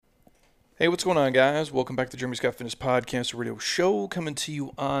Hey, what's going on, guys? Welcome back to Jeremy Scott Fitness Podcast Radio Show, coming to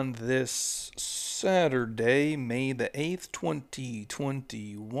you on this Saturday, May the 8th,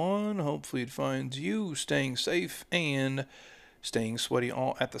 2021. Hopefully, it finds you staying safe and staying sweaty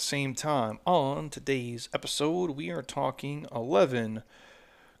all at the same time. On today's episode, we are talking 11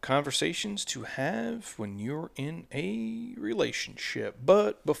 conversations to have when you're in a relationship.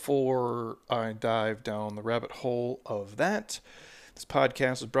 But before I dive down the rabbit hole of that, this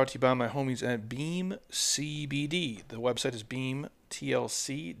podcast is brought to you by my homies at Beam CBD. The website is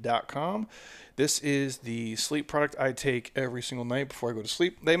beamtlc.com. This is the sleep product I take every single night before I go to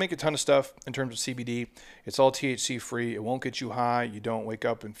sleep. They make a ton of stuff in terms of CBD. It's all THC free. It won't get you high. You don't wake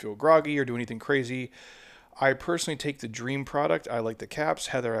up and feel groggy or do anything crazy. I personally take the Dream product. I like the caps.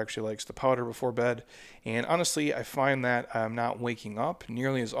 Heather actually likes the powder before bed. And honestly, I find that I'm not waking up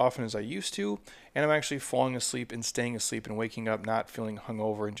nearly as often as I used to. And I'm actually falling asleep and staying asleep and waking up not feeling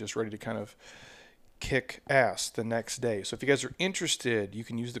hungover and just ready to kind of kick ass the next day. So if you guys are interested, you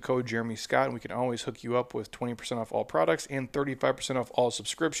can use the code Jeremy Scott and we can always hook you up with 20% off all products and 35% off all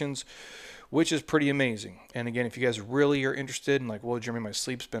subscriptions, which is pretty amazing. And again, if you guys really are interested in like, well, Jeremy, my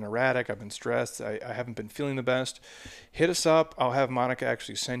sleep's been erratic, I've been stressed, I haven't been feeling the best, hit us up. I'll have Monica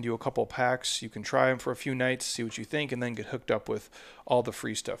actually send you a couple packs. You can try them for a few nights, see what you think, and then get hooked up with all the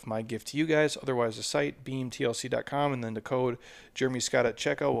free stuff. My gift to you guys. Otherwise, the site, beamtlc.com, and then the code Jeremy Scott at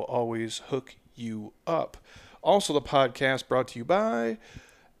checkout will always hook you up. Also, the podcast brought to you by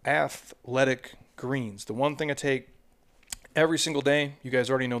Athletic Greens. The one thing I take every single day, you guys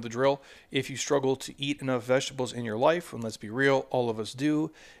already know the drill. If you struggle to eat enough vegetables in your life, and let's be real, all of us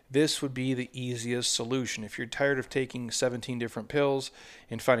do, this would be the easiest solution. If you're tired of taking 17 different pills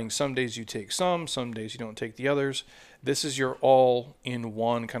and finding some days you take some days you don't take the others, this is your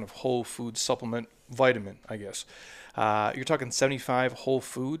all-in-one kind of whole food supplement vitamin, I guess. You're talking 75 whole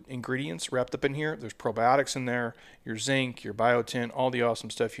food ingredients wrapped up in here. There's probiotics in there, your zinc, your biotin, all the awesome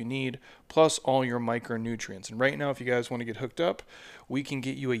stuff you need, plus all your micronutrients. And right now, if you guys want to get hooked up, we can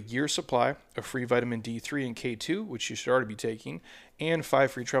get you a year supply of free vitamin D3 and K2, which you should already be taking, and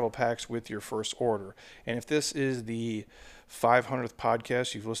 5 free travel packs with your first order. And if this is the 500th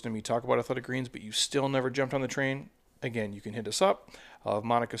podcast you've listened to me talk about Athletic Greens, but you still never jumped on the train, again, you can hit us up. I'll have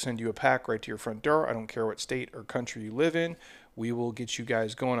Monica send you a pack right to your front door. I don't care what state or country you live in. We will get you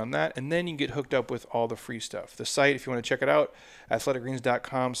guys going on that. And then you can get hooked up with all the free stuff. The site, if you want to check it out,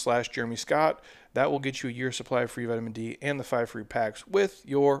 athleticgreens.com/Jeremy Scott. That will get you a year supply of free vitamin D and the 5 free packs with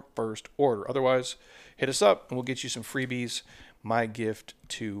your first order. Otherwise, hit us up and we'll get you some freebies. My gift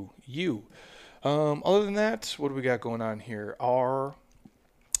to you. Other than that, what do we got going on here? Our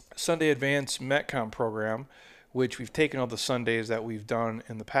Sunday Advance Metcon program, which we've taken all the Sundays that we've done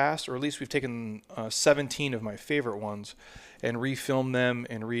in the past, or at least we've taken 17 of my favorite ones and refilmed them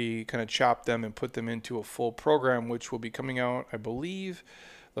and kind of chopped them and put them into a full program, which will be coming out, I believe,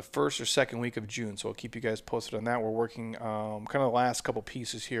 the first or second week of June. So I'll keep you guys posted on that. We're working kind of the last couple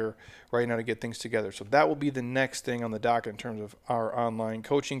pieces here right now to get things together. So that will be the next thing on the docket in terms of our online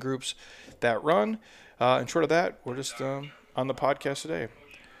coaching groups that run. And short of that, we're just on the podcast today.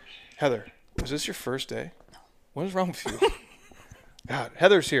 Heather, is this your first day? What is wrong with you? God,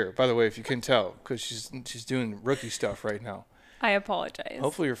 Heather's here, by the way, if you can tell, because she's doing rookie stuff right now. I apologize.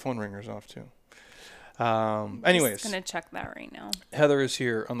 Hopefully your phone ringer's off too. Anyways, just gonna check that right now. Heather is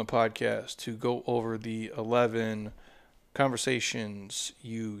here on the podcast to go over the 11 conversations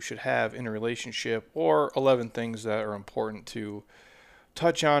you should have in a relationship, or 11 things that are important to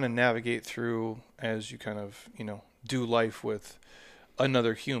touch on and navigate through as you kind of, do life with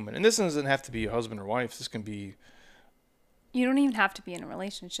another human. And this doesn't have to be a husband or wife. This can be... You don't even have to be in a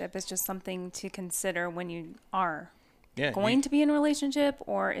relationship. It's just something to consider when you are going to be in a relationship,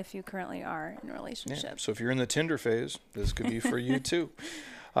 or if you currently are in a relationship. Yeah. So if you're in the Tinder phase, this could be for you too.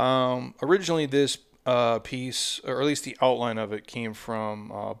 Originally, this piece, or at least the outline of it, came from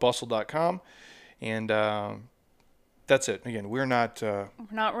bustle.com. And that's it. Again, we're not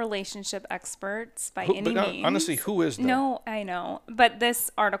relationship experts by any means. Honestly, who is though? No, I know. But this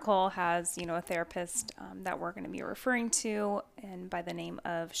article has, a therapist that we're going to be referring to, and by the name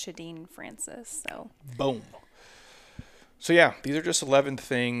of Shadeen Francis. So boom. So yeah, these are just 11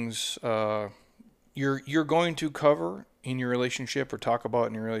 things you're going to cover in your relationship or talk about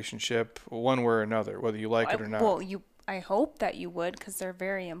in your relationship one way or another, whether you like it or not. Well, I hope that you would, because they're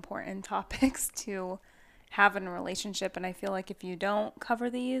very important topics to have in a relationship. And I feel like if you don't cover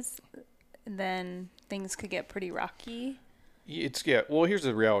these, then things could get pretty rocky. Well, here's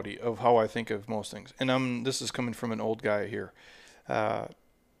the reality of how I think of most things. And this is coming from an old guy here. I'm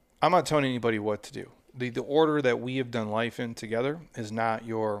not telling anybody what to do. The order that we have done life in together is not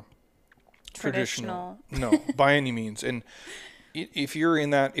your traditional. No, by any means. And if you're in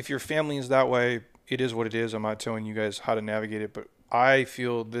that, if your family is that way, it is what it is. I'm not telling you guys how to navigate it, but I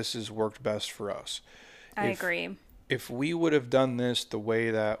feel this has worked best for us. I agree. If we would have done this the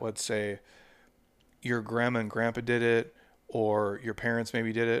way that, let's say, your grandma and grandpa did it, or your parents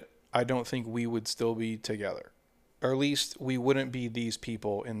maybe did it, I don't think we would still be together. Or at least we wouldn't be these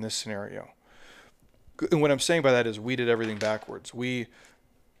people in this scenario. And what I'm saying by that is we did everything backwards. We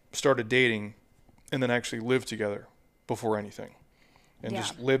started dating and then actually lived together before anything. And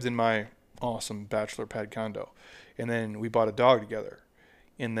just lived in my awesome bachelor pad condo. And then we bought a dog together.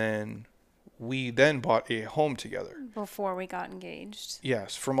 And then we then bought a home together. Before we got engaged.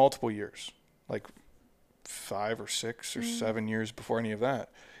 Yes, for multiple years. Like 5 or 6 or 7 years before any of that.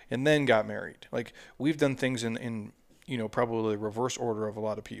 And then got married. Like, we've done things in probably the reverse order of a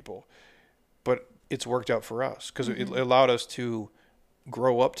lot of people. But it's worked out for us because it allowed us to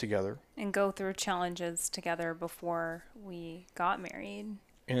grow up together. And go through challenges together before we got married.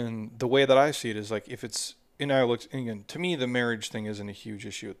 And the way that I see it is like, if it's, and I looked, and again, to me, the marriage thing isn't a huge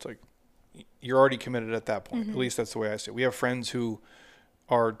issue. It's like, you're already committed at that point. At least that's the way I see it. We have friends who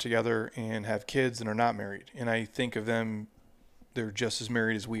are together and have kids and are not married. And I think of them, they're just as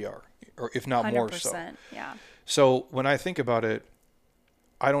married as we are, or if not 100%, more so. Yeah. So when I think about it,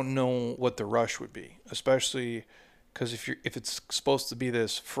 I don't know what the rush would be, especially because if it's supposed to be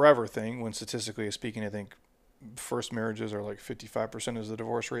this forever thing, when statistically speaking, I think first marriages are like 55% is the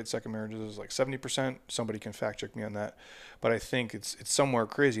divorce rate. Second marriages is like 70%. Somebody can fact check me on that, but I think it's somewhere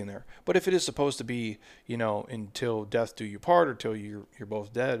crazy in there. But if it is supposed to be, until death do you part, or till you're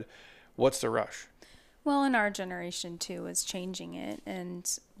both dead, what's the rush? Well, in our generation too is changing it, and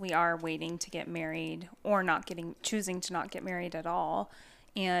we are waiting to get married, or choosing to not get married at all,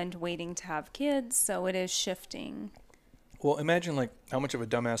 and waiting to have kids. So it is shifting. Well, imagine like how much of a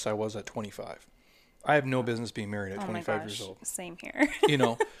dumbass I was at 25. I have no business being married at 25 years old. Same here.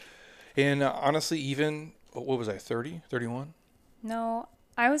 And honestly, even, what was I, 30, 31? No,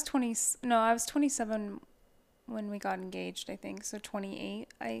 I was 27 when we got engaged, I think. So 28.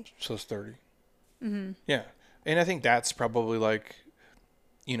 So it's 30. Mm-hmm. Yeah. And I think that's probably like,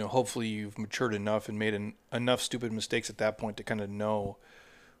 hopefully you've matured enough and made enough stupid mistakes at that point to kind of know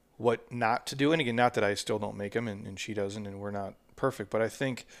what not to do. And again, not that I still don't make them and she doesn't and we're not perfect, but I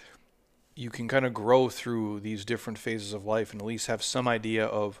think you can kind of grow through these different phases of life and at least have some idea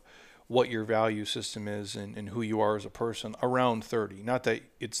of what your value system is and who you are as a person around 30. Not that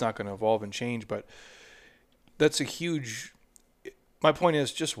it's not going to evolve and change, but that's my point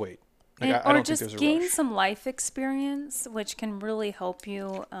is just wait. Like, I don't think there's a gain rush. some life experience, which can really help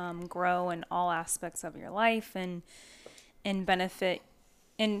you grow in all aspects of your life and benefit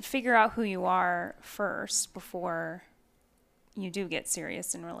and figure out who you are first before you do get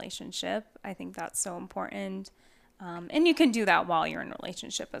serious in relationship. I think that's so important. And you can do that while you're in a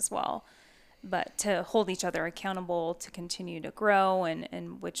relationship as well. But to hold each other accountable to continue to grow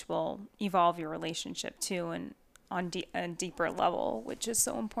and which will evolve your relationship too and on a deeper level, which is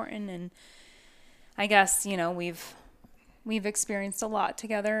so important. And I guess, we've experienced a lot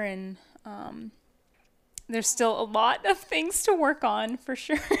together and there's still a lot of things to work on for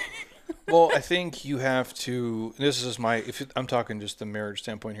sure. Well, I think you have to, this is I'm talking just the marriage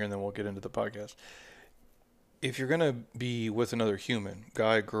standpoint here and then we'll get into the podcast. If you're going to be with another human,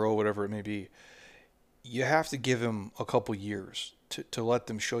 guy, girl, whatever it may be, you have to give them a couple years to let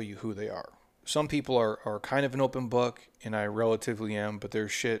them show you who they are. Some people are kind of an open book, and I relatively am, but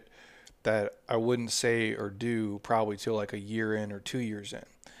there's shit that I wouldn't say or do probably till like a year in or 2 years in.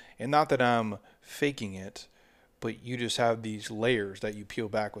 And not that I'm faking it, but you just have these layers that you peel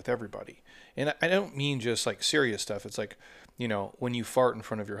back with everybody. And I don't mean just like serious stuff. It's like, when you fart in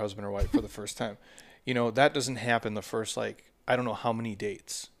front of your husband or wife for the first time, that doesn't happen the first, like, I don't know how many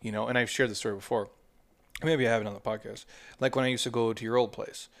dates, and I've shared this story before. Maybe I haven't on the podcast. Like when I used to go to your old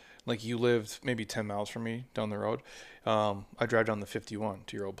place. Like you lived maybe 10 miles from me down the road. I drive down the 51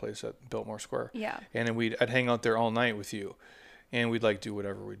 to your old place at Biltmore Square. Yeah. And then I'd hang out there all night with you. And we'd like do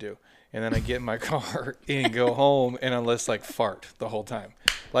whatever we do. And then I'd get in my car and go home and I'd just like fart the whole time.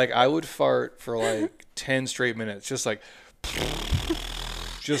 Like I would fart for like 10 straight minutes. Just like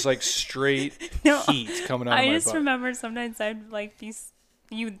straight heat coming out of my butt. I just remember sometimes I'd like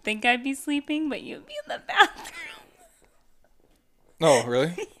you'd think I'd be sleeping, but you'd be in the bathroom. Oh,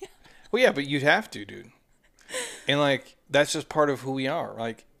 really? Yeah. Well, yeah, but you'd have to, dude. And like, that's just part of who we are.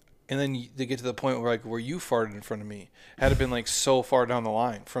 Like, and then they get to the point where you farted in front of me. Had it been like so far down the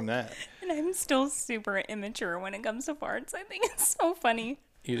line from that. And I'm still super immature when it comes to farts. I think it's so funny.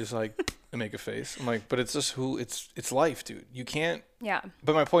 You just like make a face. I'm like, but it's just it's life, dude. You can't. Yeah.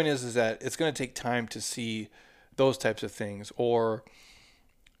 But my point is that it's going to take time to see those types of things, or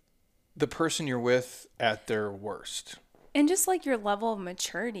the person you're with at their worst. And just like your level of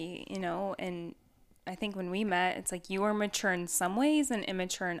maturity, and I think when we met, it's like you were mature in some ways and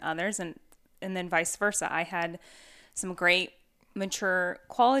immature in others, and then vice versa. I had some great mature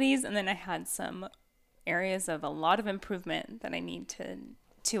qualities, and then I had some areas of a lot of improvement that I need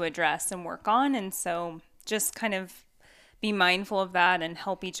to address and work on. And so just kind of be mindful of that and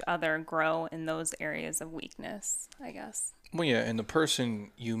help each other grow in those areas of weakness, I guess. Well, yeah, and the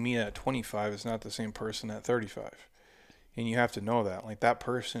person you meet at 25 is not the same person at 35. And you have to know that. Like, that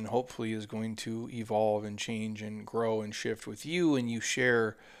person hopefully is going to evolve and change and grow and shift with you, and you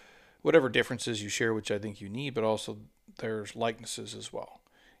share whatever differences you share, which I think you need, but also there's likenesses as well.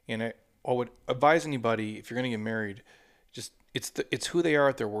 And I would advise anybody, if you're going to get married, just it's who they are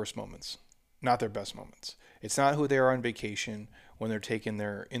at their worst moments, not their best moments. It's not who they are on vacation when they're taking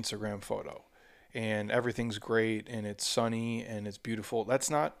their Instagram photo and everything's great and it's sunny and it's beautiful. That's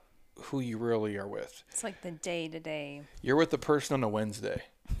not who you really are with. It's like the day to day. You're with the person on a Wednesday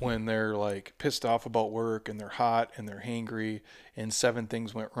when they're like pissed off about work and they're hot and they're hangry and 7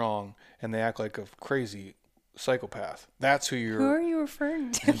 things went wrong and they act like a crazy psychopath. That's who you're. Who are you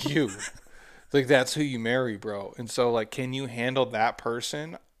referring to? You. Like, that's who you marry, bro. And so, like, can you handle that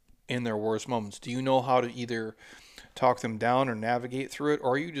person in their worst moments? Do you know how to either talk them down or navigate through it?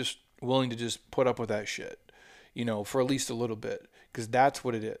 Or are you just willing to just put up with that shit, for at least a little bit? Because that's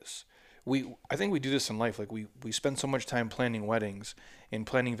what it is. I think we do this in life. Like, we spend so much time planning weddings and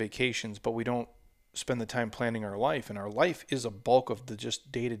planning vacations, but we don't spend the time planning our life. And our life is a bulk of the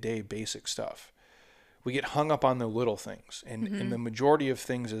just day-to-day basic stuff. We get hung up on the little things, and the majority of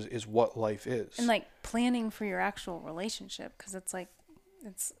things is what life is. And like planning for your actual relationship, because it's like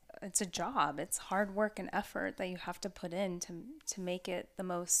it's a job. It's hard work and effort that you have to put in to make it the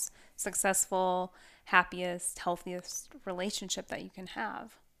most successful, happiest, healthiest relationship that you can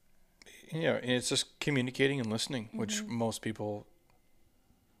have. Yeah, and it's just communicating and listening, which most people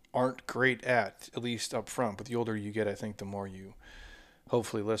aren't great at least up front. But the older you get, I think the more you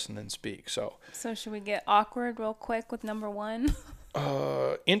hopefully listen and speak. So should we get awkward real quick with number 1?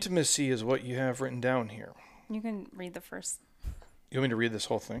 Intimacy is what you have written down here. You can read the first. You want me to read this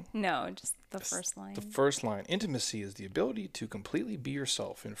whole thing? No, just the first line. The first line. Intimacy is the ability to completely be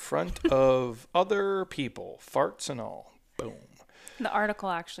yourself in front of other people, farts and all. Boom. The article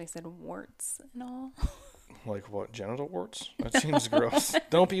actually said warts and all. Like what? Genital warts? That seems gross.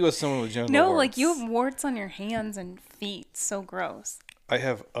 Don't be with someone with genital warts. No, like you have warts on your hands and feet. So gross. I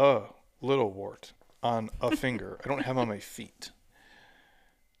have a little wart on a finger. I don't have on my feet.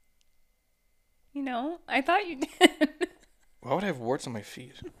 I thought you did. Why would I have warts on my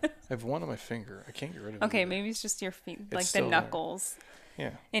feet? I have one on my finger. I can't get rid of it. Okay, maybe it's just your feet, It's like the still knuckles. there.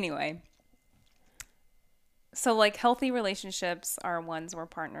 Yeah. Anyway. So like healthy relationships are ones where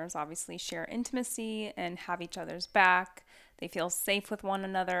partners obviously share intimacy and have each other's back. They feel safe with one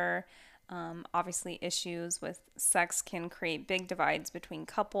another. Obviously, issues with sex can create big divides between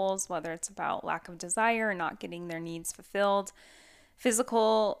couples, whether it's about lack of desire or not getting their needs fulfilled.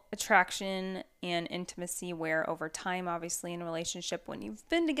 Physical attraction and intimacy wear over time, obviously, in a relationship when you've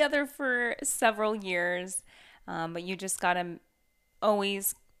been together for several years. But you just got to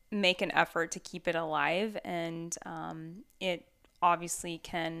always make an effort to keep it alive. And it obviously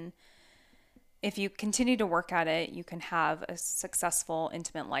can, if you continue to work at it, you can have a successful,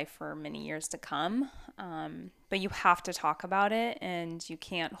 intimate life for many years to come. But you have to talk about it and you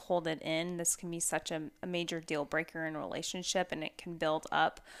can't hold it in. This can be such a major deal breaker in a relationship, and it can build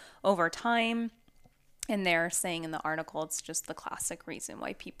up over time. And they're saying in the article, it's just the classic reason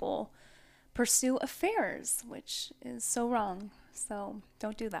why people pursue affairs, which is so wrong. So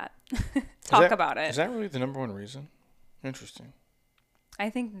don't do that. Talk about it. Is that really the number one reason? Interesting. I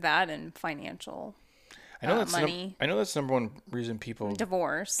think that and financial I know that's money. I know that's the number one reason people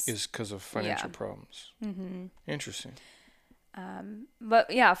divorce is because of financial Yeah. problems. Mm-hmm. Interesting.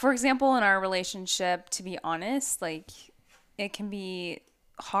 But yeah, for example, in our relationship, to be honest, like it can be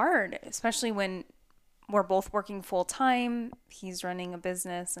hard, especially when we're both working full time. He's running a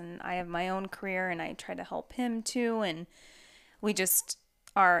business and I have my own career, and I try to help him too. And we just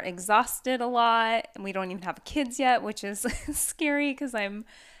are exhausted a lot, and we don't even have kids yet, which is scary because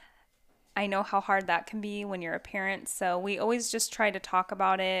I know how hard that can be when you're a parent. So we always just try to talk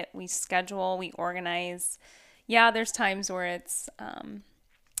about it. We schedule, we organize. Yeah, there's times where it's, in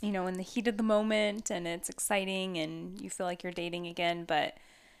the heat of the moment and it's exciting and you feel like you're dating again. But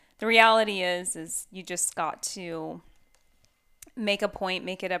the reality is you just got to make a point,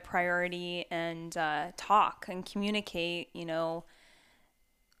 make it a priority, and talk and communicate,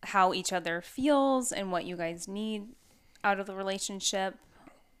 how each other feels and what you guys need out of the relationship.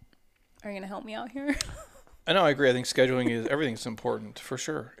 Are you going to help me out here? I know, I agree. I think scheduling is everything's important for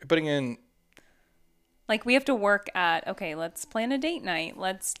sure. Putting in Like we have to work at, okay, let's plan a date night.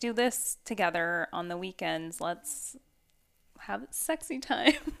 Let's do this together on the weekends. Let's have sexy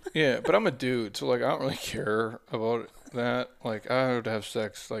time. yeah, but I'm a dude, so like I don't really care about that. Like I would have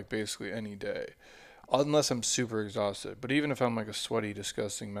sex like basically any day. Unless I'm super exhausted. But even if I'm like a sweaty,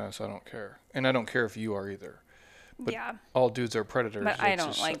 disgusting mess, I don't care. And I don't care if you are either. But Yeah. all dudes are predators. But I That's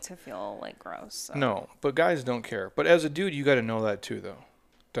don't just- like to feel like gross. So. No, but guys don't care. But as a dude, you got to know that too, though.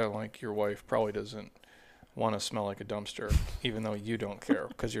 That like your wife probably doesn't want to smell like a dumpster, even though you don't care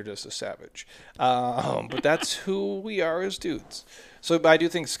because you're just a savage. But that's who we are as dudes. So but I do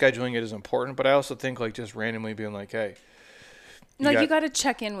think scheduling it is important. But I also think like just randomly being like, hey, You got to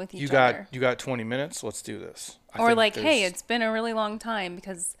check in with each you other. got 20 minutes. Let's do this. I Or think like, hey, there's- it's been a really long time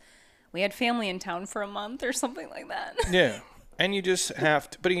because we had family in town for a month or something like that. yeah. And you just have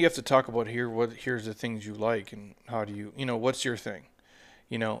to, but you have to talk about here's the things you like and how do you, what's your thing,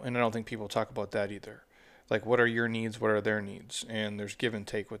 and I don't think people talk about that either. Like, what are your needs? What are their needs? And there's give and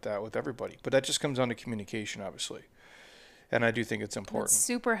take with that with everybody. But that just comes down to communication, obviously. And I do think it's important. It's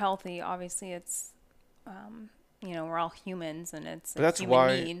super healthy. Obviously, it's, we're all humans and it's But that's a human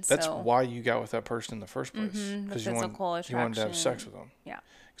why need. that's so. why you got with that person in the first place. The Because physical you wanted to have attraction. sex with them. Yeah.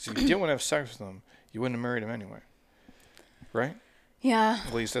 Because if you didn't want to have sex with them, you wouldn't have married him anyway. Right? Yeah.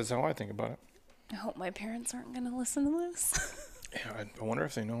 At least that's how I think about it. I hope my parents aren't going to listen to this. Yeah, I wonder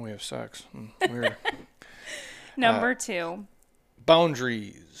if they know we have sex. Weird. Number 2.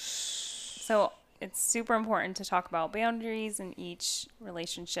 Boundaries. So it's super important to talk about boundaries in each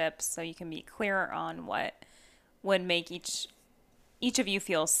relationship so you can be clear on what would make each of you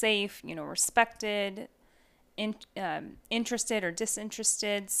feel safe, respected, interested or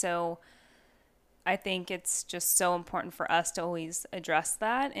disinterested. So I think it's just so important for us to always address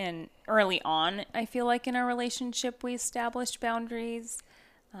that. And early on, I feel like in our relationship, we established boundaries.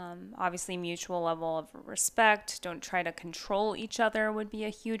 Obviously, mutual level of respect. Don't try to control each other would be a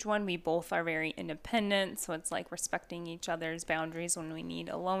huge one. We both are very independent, so it's like respecting each other's boundaries when we need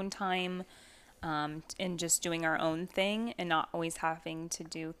alone time, and just doing our own thing and not always having to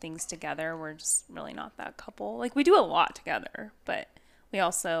do things together. We're just really not that couple. Like, we do a lot together, but we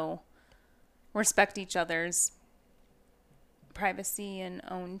also respect each other's privacy and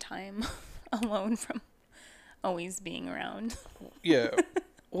own time alone from always being around. Yeah.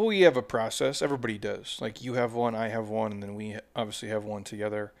 Well, we have a process. Everybody does. Like, you have one, I have one, and then we obviously have one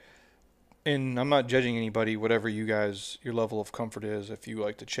together. And I'm not judging anybody, whatever you guys, your level of comfort is. If you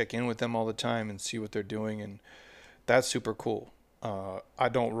like to check in with them all the time and see what they're doing, and that's super cool. I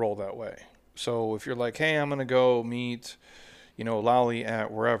don't roll that way. So if you're like, hey, I'm going to go meet, Lolly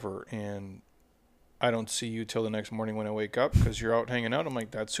at wherever, and I don't see you till the next morning when I wake up because you're out hanging out, I'm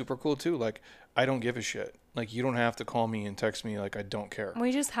like, that's super cool too. Like, I don't give a shit. Like, you don't have to call me and text me. Like, I don't care.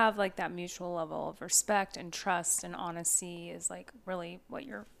 We just have like that mutual level of respect and trust, and honesty is like really what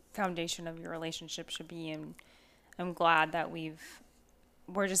your foundation of your relationship should be. And I'm glad that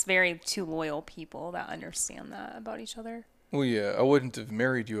we're just very two loyal people that understand that about each other. Well, yeah, I wouldn't have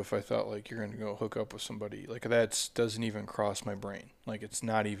married you if I thought like you're going to go hook up with somebody. Like, that doesn't even cross my brain. Like, it's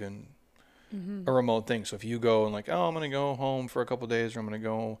not even a remote thing. So if you go and like, oh, I'm going to go home for a couple days, or I'm going to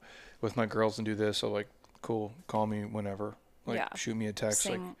go with my girls and do this, so like, cool, call me whenever. Like, Yeah. shoot me a text.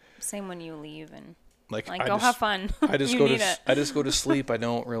 Same when you leave, and like like I go just, have fun. I just You go need to it. I just go to sleep. I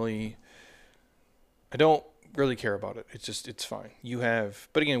don't really care about it. It's fine.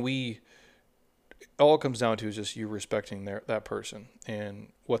 But again, all it comes down to is just you respecting that person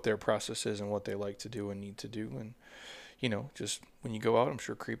and what their process is and what they like to do and need to do. And just when you go out, I'm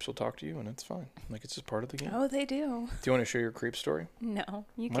sure creeps will talk to you, and it's fine. Like, it's just part of the game. Oh, they do. Do you want to share your creep story? No,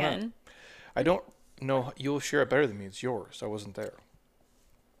 you Why not? can. I don't know. You'll share it better than me. It's yours. I wasn't there.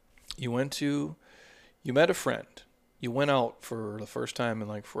 You met a friend. You went out for the first time in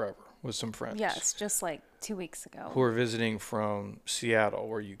like forever with some friends. Yes, just like 2 weeks ago. Who are visiting from Seattle,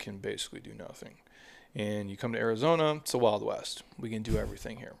 where you can basically do nothing. And you come to Arizona, it's the Wild West. We can do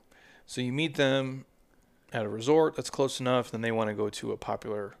everything here. So you meet them at a resort that's close enough, then they want to go to a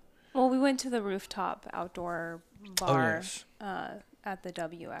popular... Well, we went to the rooftop outdoor bar yes. at the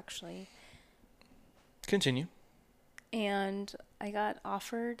W, actually. Continue. And I got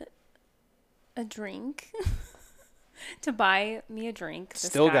offered a drink to buy me a drink. This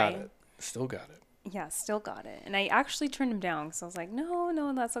Still guy, got it. Yeah, still got it. And I actually turned him down because I was like,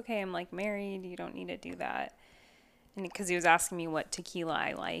 no, that's okay. I'm like married. You don't need to do that. and because he was asking me what tequila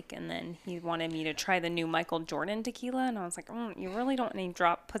I like, and then he wanted me to try the new Michael Jordan tequila, and I was like, you really don't. And he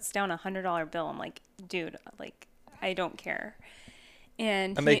puts down $100 bill. I'm like, dude, like, I don't care.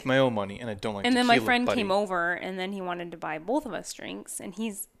 And I make my own money, and I don't like and tequila, then my friend buddy. came over, and then he wanted to buy both of us drinks, and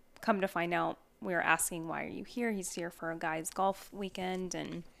he's come to find out, we were asking, why are you here? He's here for a guy's golf weekend,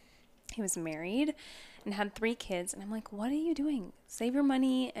 and he was married and had 3 kids. And I'm like, what are you doing? Save your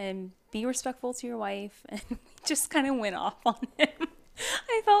money and be respectful to your wife. And we just kind of went off on him.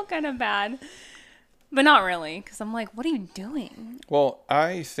 I felt kind of bad, but not really, because I'm like, what are you doing? Well,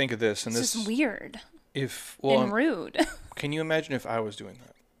 I think of this, and It's this just weird and rude. Can you imagine if I was doing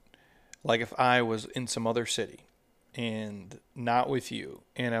that? Like if I was in some other city and not with you,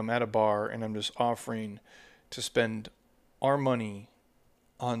 and I'm at a bar and I'm just offering to spend our money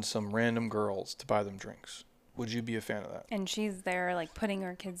on some random girls to buy them drinks. Would you be a fan of that? And she's there like putting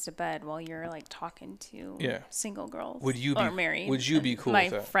her kids to bed while you're like talking to single girls. Would you or be married? Would you be cool My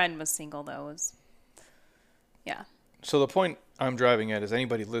with that? friend was single though. Yeah. So the point I'm driving at is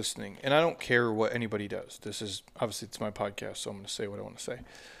anybody listening, and I don't care what anybody does. This is obviously it's my podcast, so I'm going to say what I want to say.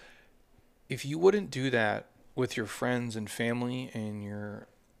 If you wouldn't do that with your friends and family and your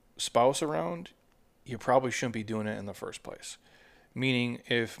spouse around, you probably shouldn't be doing it in the first place. Meaning,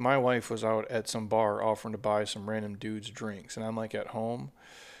 if my wife was out at some bar offering to buy some random dudes drinks, and I'm like at home,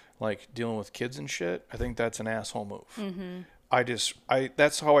 like dealing with kids and shit, I think that's an asshole move. Mm-hmm.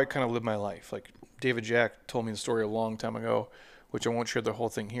 That's how I kind of live my life. Like David Jack told me the story a long time ago, which I won't share the whole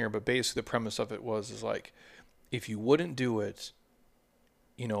thing here, but basically the premise of it is like, if you wouldn't do it,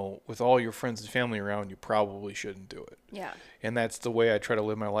 you know, with all your friends and family around, you probably shouldn't do it. Yeah. And that's the way I try to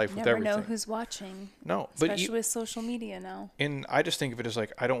live my life with everything. Never know who's watching. No, especially with social media now. And I just think of it as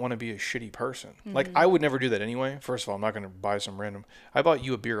like, I don't want to be a shitty person. Mm-hmm. Like, I would never do that anyway. First of all, I'm not going to buy some random. I bought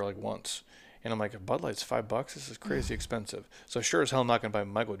you a beer like once, and I'm like, a Bud Light's $5. This is crazy expensive. So sure as hell, I'm not going to buy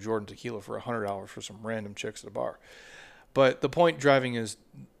Michael Jordan tequila for $100 for some random chicks at a bar. But the point driving is,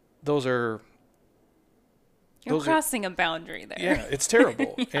 those are. You're crossing a boundary there. Yeah, it's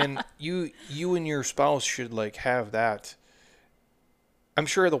terrible. Yeah. And you and your spouse should like have that. I'm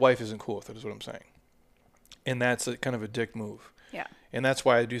sure the wife isn't cool with it, is what I'm saying. And that's a kind of a dick move. Yeah. And that's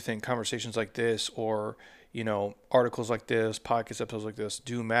why I do think conversations like this, or, you know, articles like this, podcast episodes like this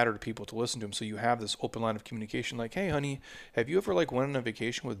do matter to people to listen to them. So you have this open line of communication. Like, hey, honey, have you ever like went on a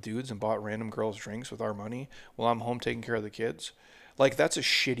vacation with dudes and bought random girls drinks with our money while I'm home taking care of the kids? Like, that's a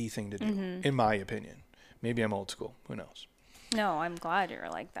shitty thing to do, in my opinion. Maybe I'm old school. Who knows? No, I'm glad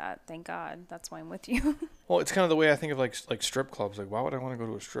you're like that. Thank God. That's why I'm with you. Well, it's kind of the way I think of like strip clubs. Like, why would I want to go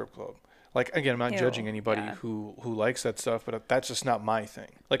to a strip club? Like, again, I'm not judging anybody who likes that stuff, but that's just not my thing.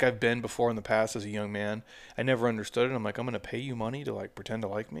 Like, I've been before in the past as a young man. I never understood it. I'm like, I'm going to pay you money to like pretend to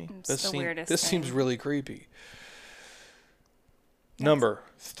like me? It's the weirdest This thing. seems really creepy. Number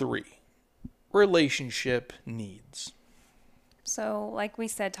 3, relationship needs. So, like we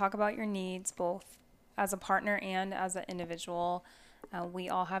said, talk about your needs, both as a partner and as an individual. We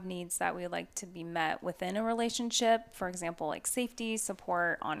all have needs that we like to be met within a relationship. For example, like safety,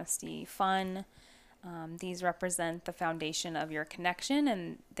 support, honesty, fun. These represent the foundation of your connection,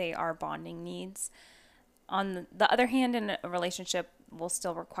 and they are bonding needs. On the other hand, in a relationship will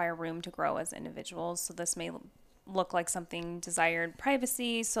still require room to grow as individuals. So this may look like something desired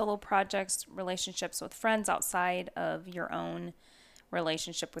privacy, solo projects, relationships with friends outside of your own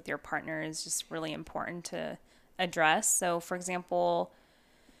relationship with your partner is just really important to address. So, for example,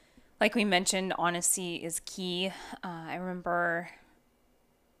 like we mentioned, honesty is key. I remember,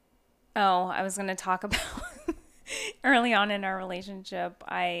 I was going to talk about early on in our relationship,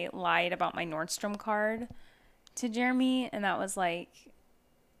 I lied about my Nordstrom card to Jeremy, and that was like,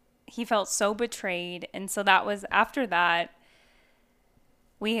 he felt so betrayed. And so that was after that,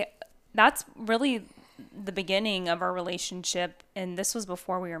 that's really the beginning of our relationship, and this was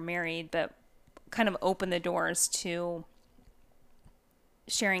before we were married, but kind of opened the doors to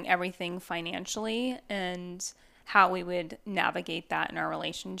sharing everything financially and how we would navigate that in our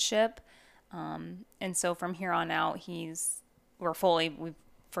relationship. And so from here on out, we've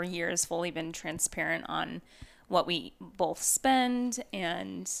for years fully been transparent on what we both spend,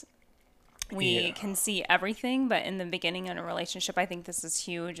 and we can see everything. But in the beginning of a relationship, I think this is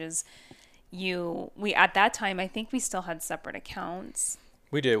huge, we at that time, I think we still had separate accounts.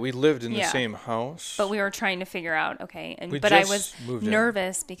 We did. We lived in the same house. But we were trying to figure out, okay. But I was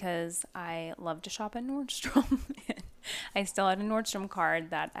nervous because I love to shop at Nordstrom. I still had a Nordstrom card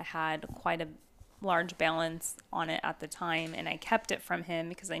that I had quite a large balance on it at the time. And I kept it from him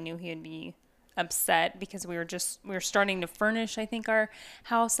because I knew he would be upset because we were starting to furnish, I think, our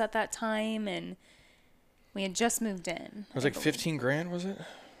house at that time. And We had just moved in. It was like 15 grand, was it?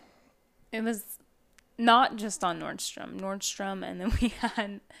 It was not just on Nordstrom, and then we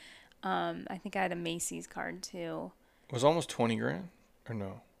had, I think I had a Macy's card too. It was almost 20 grand, or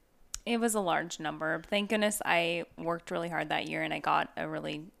no? It was a large number. Thank goodness I worked really hard that year and I got a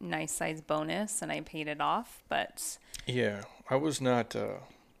really nice size bonus and I paid it off. But Yeah, that was not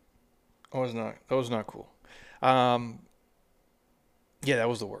cool. Yeah, that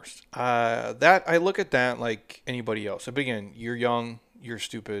was the worst. That I look at that like anybody else. But again, you're young, you're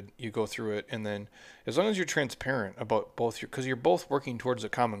stupid, you go through it, and then as long as you're transparent about both because you're both working towards a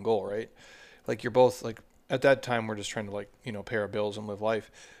common goal, right? Like you're both like at that time we're just trying to like, pay our bills and live life,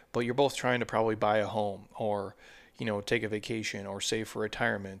 but you're both trying to probably buy a home or, take a vacation or save for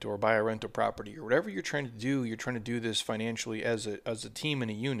retirement or buy a rental property or whatever you're trying to do. You're trying to do this financially as a team and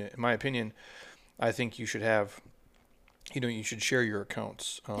a unit. In my opinion, I think you should have, you should share your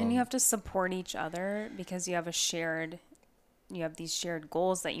accounts. and you have to support each other because you have these shared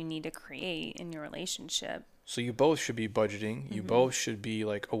goals that you need to create in your relationship. So you both should be budgeting. You both should be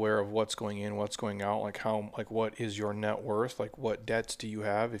like aware of what's going in, what's going out, what is your net worth, like what debts do you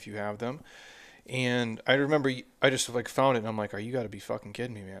have if you have them. And I remember I just like found it and I'm like, you got to be fucking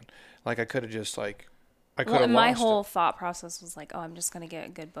kidding me, man. Like I could have just like, I could have lost my whole it. thought process was like, oh, I'm just going to get a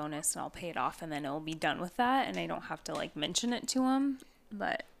good bonus and I'll pay it off and then it'll be done with that. And I don't have to like mention it to him.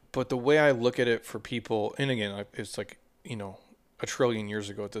 But the way I look at it for people, and again, it's like, a trillion years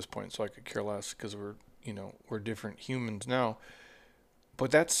ago at this point, so I could care less because we're different humans now.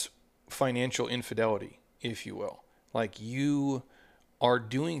 But that's financial infidelity, if you will. Like you are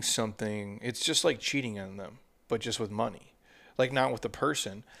doing something, it's just like cheating on them, but just with money. Like not with the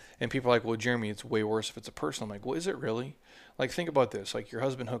person. And people are like, well, Jeremy, it's way worse if it's a person. I'm like, well, is it really? Like, think about this. Like your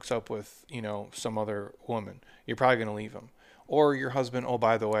husband hooks up with, some other woman. You're probably going to leave him. Or your husband, oh,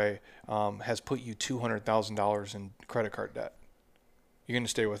 by the way, has put you $200,000 in credit card debt. You're going to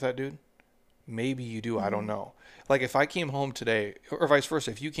stay with that dude? Maybe you do. I don't know. Like if I came home today, or vice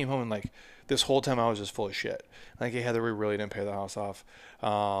versa, if you came home and like this whole time I was just full of shit. Like, hey, Heather, we really didn't pay the house off.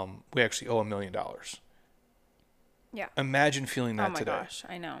 We actually owe $1 million. yeah. Imagine feeling that Oh today. my gosh,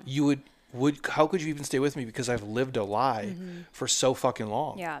 I know. You how could you even stay with me? Because I've lived a lie for so fucking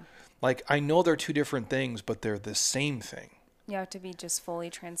long. Yeah. Like I know they're two different things, but they're the same thing. You have to be just fully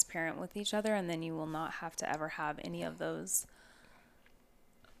transparent with each other, and then you will not have to ever have any of those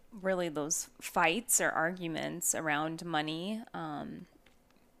fights or arguments around money.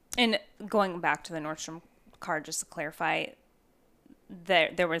 And going back to the Nordstrom card, just to clarify,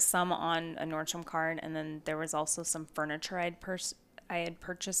 there was some on a Nordstrom card, and then there was also some furniture I had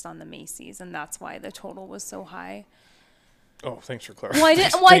purchased on the Macy's, and that's why the total was so high. Oh, thanks for clarifying.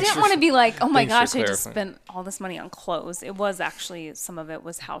 Well, I didn't want to be like, oh my thanks for gosh, I just clarifying. spent all this money on clothes. It was actually, some of it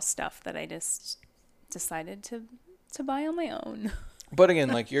was house stuff that I just decided to buy on my own. But again,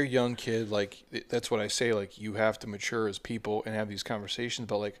 like you're a young kid, like that's what I say. Like you have to mature as people and have these conversations.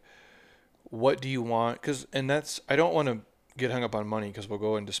 But like, what do you want? I don't want to get hung up on money because we'll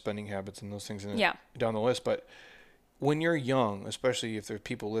go into spending habits and those things down the list. But when you're young, especially if there's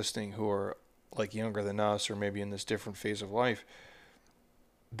people listening who are like younger than us or maybe in this different phase of life,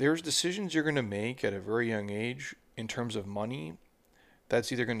 there's decisions you're going to make at a very young age in terms of money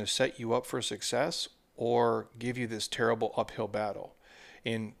that's either going to set you up for success or give you this terrible uphill battle.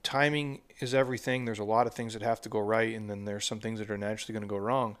 And timing is everything. There's a lot of things that have to go right, and then there's some things that are naturally going to go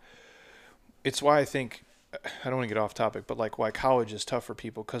wrong. It's why I think, I don't want to get off topic, but like why college is tough for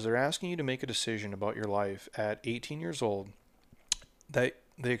people, because they're asking you to make a decision about your life at 18 years old that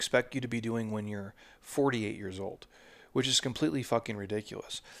they expect you to be doing when you're 48 years old, which is completely fucking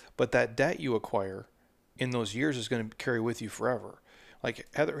ridiculous. But that debt you acquire in those years is going to carry with you forever. Like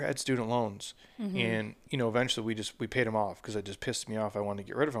Heather had student loans, and eventually we paid them off because it just pissed me off. I wanted to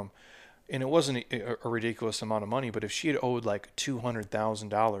get rid of them, and it wasn't a ridiculous amount of money. But if she had owed like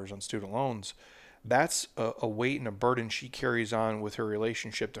 $200,000 on student loans, that's a weight and a burden she carries on with her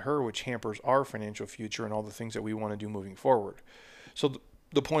relationship to her, which hampers our financial future and all the things that we want to do moving forward. So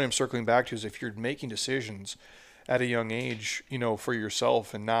the point I'm circling back to is if you're making decisions at a young age, for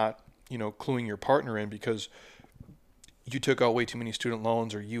yourself and not, cluing your partner in because you took out way too many student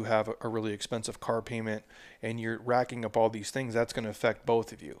loans or you have a really expensive car payment and you're racking up all these things, that's going to affect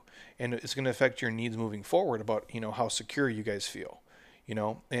both of you. And it's going to affect your needs moving forward about, how secure you guys feel,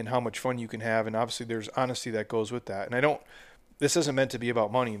 and how much fun you can have. And obviously there's honesty that goes with that. And this isn't meant to be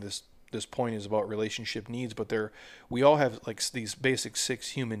about money. This point is about relationship needs, but we all have like these basic 6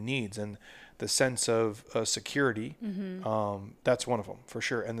 human needs, and the sense of security, that's one of them for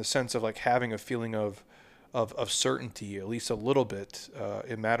sure. And the sense of like having a feeling of certainty, at least a little bit,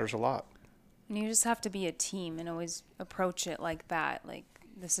 it matters a lot. And you just have to be a team and always approach it like that. Like,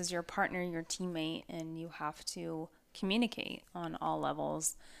 this is your partner, your teammate, and you have to communicate on all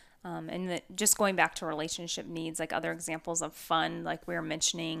levels. Just going back to relationship needs, like other examples of fun, like we were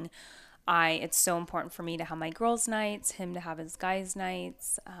mentioning, it's so important for me to have my girls' nights, him to have his guys'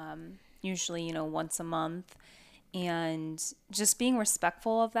 nights, usually, once a month. And just being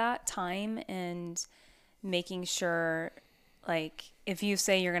respectful of that time and making sure, like, if you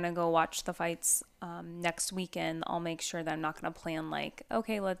say you're going to go watch the fights next weekend, I'll make sure that I'm not going to plan, like,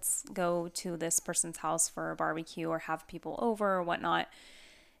 okay, let's go to this person's house for a barbecue or have people over or whatnot.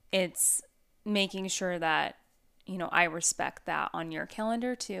 It's making sure that, I respect that on your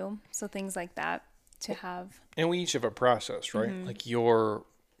calendar too. So things like that to have. And we each have a process, right? Mm-hmm. Like your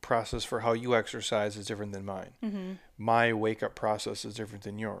process for how you exercise is different than mine. Mm-hmm. My wake up process is different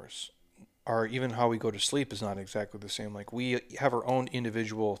than yours. Or even how we go to sleep is not exactly the same. Like we have our own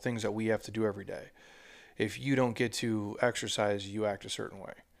individual things that we have to do every day. If you don't get to exercise, you act a certain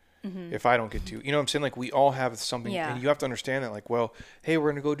way. Mm-hmm. If I don't get to, you know what I'm saying? Like we all have something, Yeah. and you have to understand that, like, well, hey,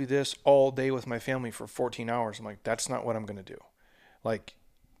 we're going to go do this all day with my family for 14 hours. I'm like, that's not what I'm going to do. Like,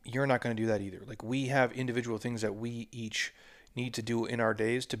 you're not going to do that either. Like we have individual things that we each need to do in our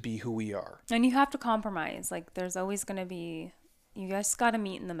days to be who we are. And you have to compromise. Like there's always going to be, you guys got to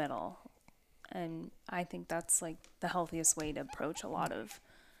meet in the middle. And I think that's like the healthiest way to approach a lot of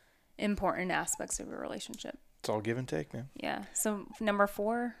important aspects of your relationship. It's all give and take, man. Yeah. So number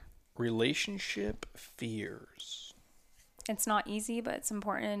 4. Relationship fears. It's not easy, but it's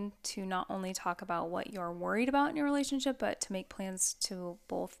important to not only talk about what you're worried about in your relationship, but to make plans to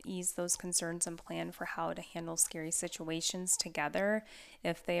both ease those concerns and plan for how to handle scary situations together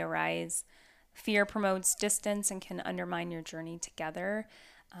if they arise. Fear promotes distance and can undermine your journey together.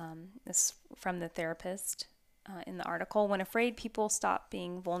 This from the therapist in the article. When afraid, people stop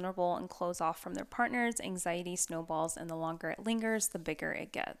being vulnerable and close off from their partners. Anxiety snowballs, and the longer it lingers, the bigger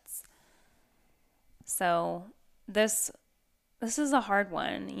it gets. So this is a hard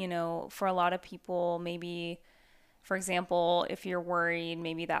one, for a lot of people. Maybe, for example, if you're worried,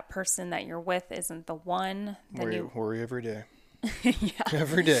 maybe that person that you're with isn't the one. Worry every day. Yeah.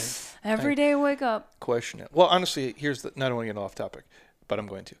 Every day. Every day, wake up. Question it. Well, honestly, not only get off topic, but I'm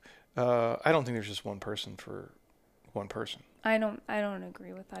going to. I don't think there's just one person for one person. I don't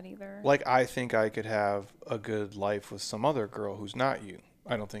agree with that either. Like, I think I could have a good life with some other girl who's not you.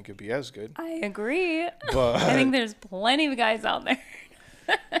 I don't think it'd be as good. I agree. But I think there's plenty of guys out there.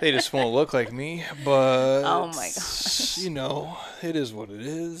 They just won't look like me. But oh my gosh, it is what it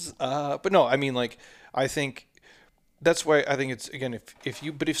is. But no, I mean, like, I think that's why I think it's, again,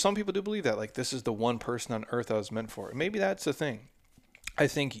 if some people do believe that, like, this is the one person on earth I was meant for, maybe that's the thing. I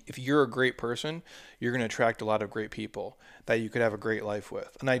think if you're a great person, you're going to attract a lot of great people that you could have a great life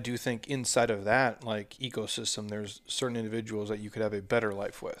with. And I do think inside of that, like, ecosystem, there's certain individuals that you could have a better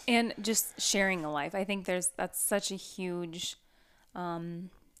life with. And just sharing a life. I think that's such a huge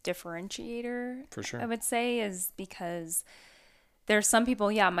differentiator. For sure. I would say, is because there's some people,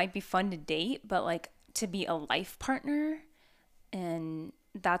 it might be fun to date, but like to be a life partner, and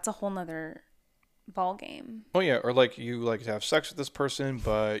that's a whole nother ball game. Oh yeah, or like you like to have sex with this person,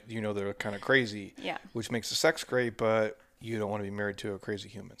 but they're kind of crazy. Yeah. Which makes the sex great, but you don't want to be married to a crazy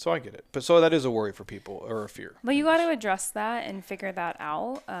human. So I get it. But so that is a worry for people, or a fear. But you got to address that and figure that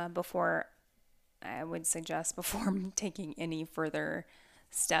out before taking any further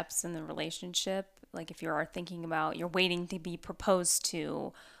steps in the relationship. Like if you are thinking about, you're waiting to be proposed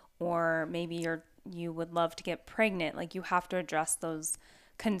to, or maybe you would love to get pregnant, like you have to address those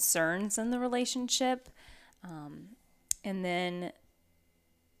concerns in the relationship. And then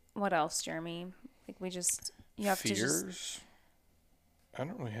what else, Jeremy? Like you have Fears? to just... I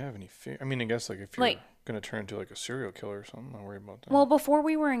don't really have any fear. I mean, I guess like if you're going to turn into like a serial killer or something, I'm worried about that. Well, before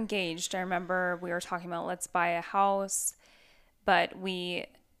we were engaged, I remember we were talking about let's buy a house, but we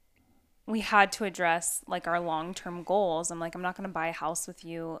had to address like our long-term goals. I'm like, I'm not going to buy a house with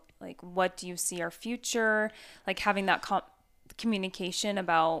you. Like, what do you see our future? Like having that communication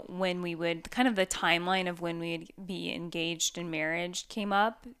about when we would, kind of the timeline of when we'd be engaged and marriage came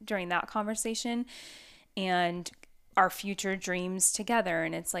up during that conversation, and our future dreams together.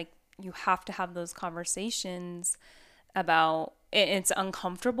 And it's like, you have to have those conversations about it. It's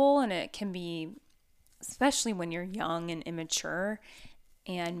uncomfortable, and it can be, especially when you're young and immature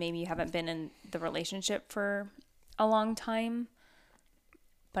and maybe you haven't been in the relationship for a long time.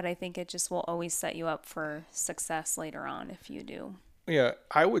 But I think it just will always set you up for success later on if you do. Yeah,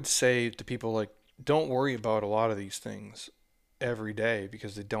 I would say to people, like, don't worry about a lot of these things every day,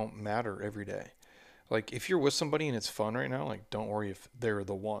 because they don't matter every day. Like, if you're with somebody and it's fun right now, like, don't worry if they're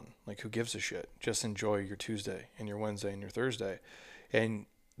the one. Like, who gives a shit? Just enjoy your Tuesday and your Wednesday and your Thursday. And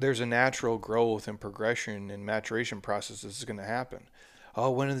there's a natural growth and progression and maturation process that's going to happen. Oh,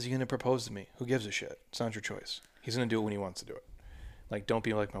 when is he going to propose to me? Who gives a shit? It's not your choice. He's going to do it when he wants to do it. Like, don't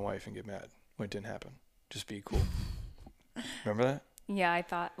be like my wife and get mad when it didn't happen. Just be cool. Remember that? Yeah, I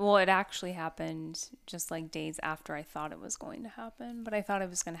thought, well, it actually happened just like days after I thought it was going to happen, but I thought it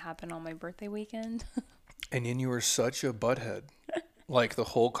was going to happen on my birthday weekend. And then you were such a butthead. Like, the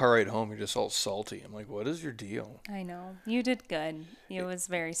whole car ride home, you're just all salty. I'm like, what is your deal? I know. You did good. It was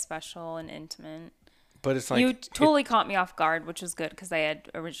very special and intimate. But it's like, You totally caught me off guard, which was good because I had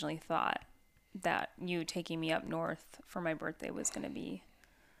originally thought that you taking me up north for my birthday was going to be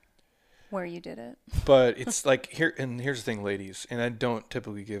where you did it. but it's like, here, and here's the thing, ladies, and I don't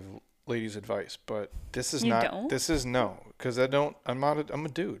typically give ladies advice, but this is You not, don't? this is no, because I'm a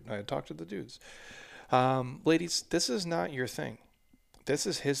dude. I talk to the dudes. Ladies, this is not your thing. This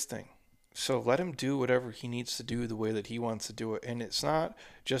is his thing. So let him do whatever he needs to do the way that he wants to do it. And it's not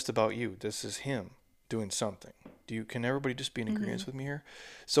just about you. This is him doing something. Can everybody just be in agreement with me here?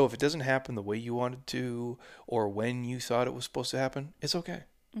 So if it doesn't happen the way you wanted to, or when you thought it was supposed to happen, it's okay.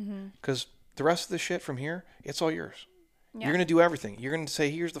 Because the rest of the shit from here, it's all yours. Yeah. You're going to do everything. You're going to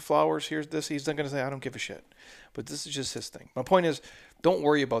say, here's the flowers, here's this. He's not going to say, I don't give a shit. But this is just his thing. My point is, don't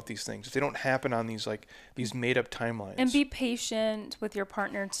worry about these things. If they don't happen on these made up timelines. And be patient with your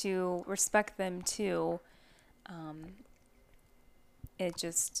partner to respect them too.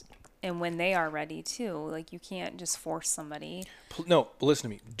 And when they are ready too, like you can't just force somebody. No, listen to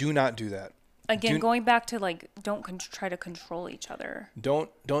me. Do not do that. Again, going back to like, don't try to control each other. Don't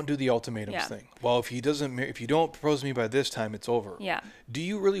do the ultimatums thing. Well, if you don't propose to me by this time, it's over. Yeah. Do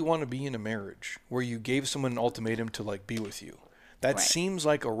you really want to be in a marriage where you gave someone an ultimatum to like be with you? That Right. seems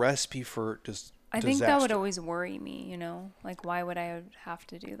like a recipe for just I disaster. think that would always worry me, like why would I have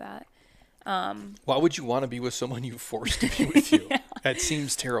to do that? Why would you want to be with someone you forced to be with you? That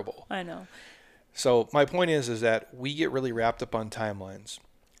seems terrible. I know. So my point is that we get really wrapped up on timelines,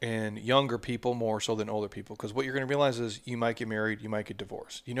 and younger people more so than older people, because what you're going to realize is you might get married, you might get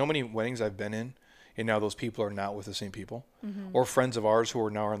divorced. You know how many weddings I've been in, and now those people are not with the same people, or friends of ours who are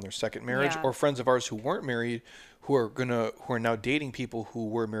now on their second marriage, Yeah. or friends of ours who weren't married who are now dating people who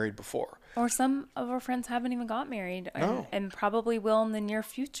were married before. Or some of our friends haven't even got married and probably will in the near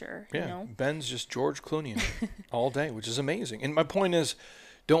future, Yeah, Ben's just George Clooney all day, which is amazing. And my point is,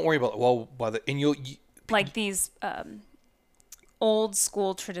 don't worry about Like these old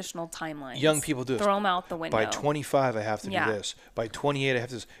school traditional timelines. young people do this. Throw them out the window. By 25, I have to Yeah. do this. By 28, I have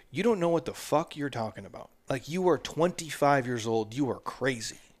to do this. You don't know what the fuck you're talking about. Like, you are 25 years old. You are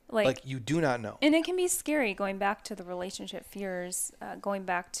crazy. Like you do not know. And it can be scary going back to the relationship fears, going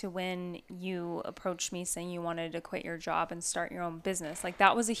back to when you approached me saying you wanted to quit your job and start your own business. Like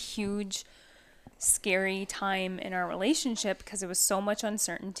that was a huge, scary time in our relationship because it was so much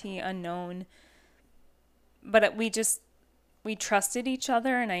uncertainty, unknown. But we trusted each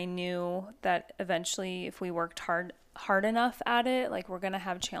other, and I knew that eventually if we worked hard enough at it, like we're going to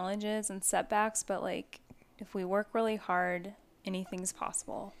have challenges and setbacks, but like if we work really hard, anything's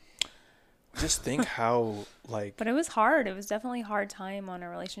possible. Just think how, like... But it was hard. It was definitely a hard time on a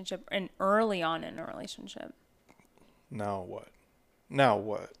relationship and early on in a relationship. Now what?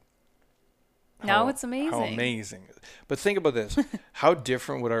 Now It's amazing. How amazing. But think about this. How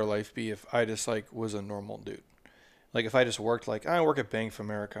different would our life be if I just, like, was a normal dude? Like, if I just worked, like, I work at Bank of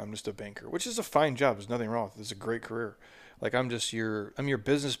America. I'm just a banker, which is a fine job. There's nothing wrong with it. It's a great career. Like, I'm your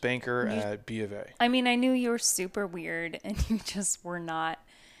business banker at B of A. I mean, I knew you were super weird and you just were not.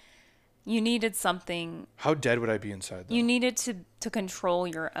 You needed something. How dead would I be inside, though? You needed to control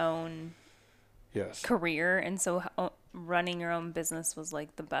your own Yes. career. And so running your own business was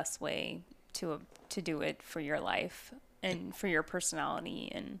like the best way to do it for your life and for your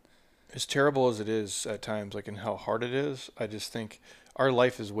personality. And as terrible as it is at times, like, and how hard it is, I just think our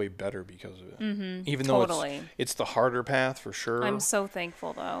life is way better because of it. Mm-hmm. Even though it's the harder path for sure. I'm so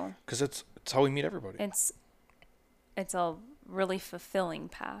thankful though. Because it's how we meet everybody. It's a really fulfilling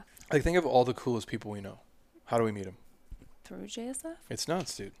path. Like, think of all the coolest people we know. How do we meet them? Through JSF? It's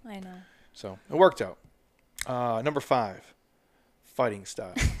nuts, dude. I know. So it worked out. Number 5, fighting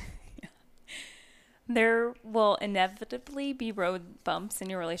style. There will inevitably be road bumps in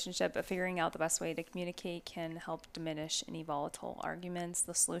your relationship, but figuring out the best way to communicate can help diminish any volatile arguments.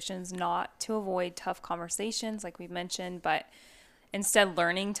 The solution is not to avoid tough conversations, like we've mentioned, but instead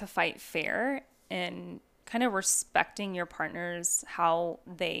learning to fight fair and kind of respecting your partner's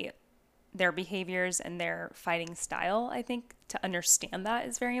their behaviors and their fighting style. I think to understand that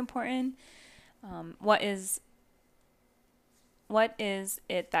is very important. What is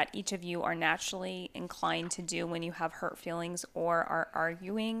it that each of you are naturally inclined to do when you have hurt feelings or are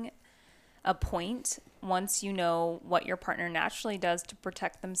arguing a point? Once you know what your partner naturally does to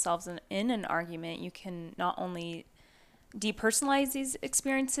protect themselves in an argument, you can not only depersonalize these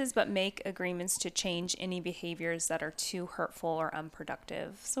experiences, but make agreements to change any behaviors that are too hurtful or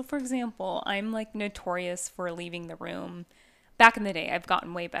unproductive. So, for example, I'm like notorious for leaving the room. Back in the day, I've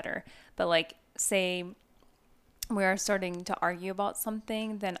gotten way better. But like, say we are starting to argue about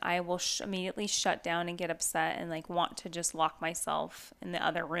something, then I will immediately shut down and get upset and like want to just lock myself in the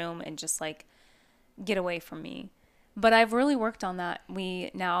other room and just like get away from me. But I've really worked on that.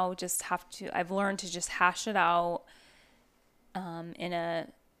 We now just have to, I've learned to just hash it out in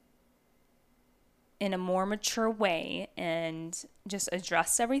a more mature way and just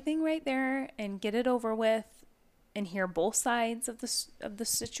address everything right there and get it over with and hear both sides of the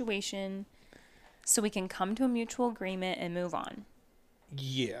situation so we can come to a mutual agreement and move on.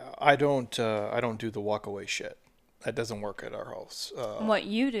 Yeah, I don't do the walk away shit. That doesn't work at our house. What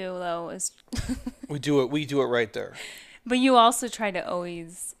you do though is we do it right there. But you also try to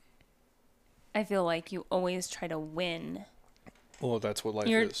always, I feel like you always try to win. Well, that's what life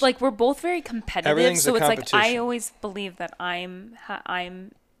is. Like, we're both very competitive, Everything's so a it's like competition. I always believe that I'm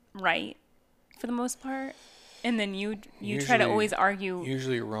right for the most part, and then you try to always argue.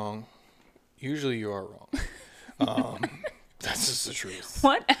 Usually you're wrong. Usually you are wrong. That's just the truth.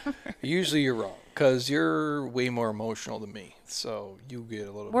 Whatever. Usually you're wrong because you're way more emotional than me, so you get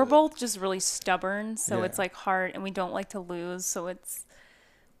a little. We're bit. both just really stubborn, so Yeah. it's like hard, and we don't like to lose, so it's.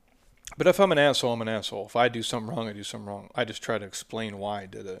 But if I'm an asshole, I'm an asshole. If I do something wrong, I do something wrong. I just try to explain why I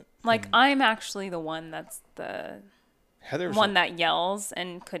did it. Like, I'm actually the one that's the Heather's one that yells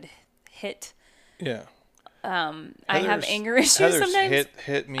and could hit. Yeah. I have anger issues Heather's sometimes.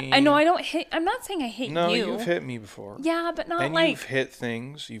 hit me. I know I don't hit. I'm not saying I hit No, you. you've hit me before. Yeah, but not and like. you've hit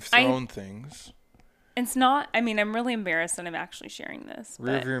things. You've thrown things. It's not. I mean, I'm really embarrassed that I'm actually sharing this.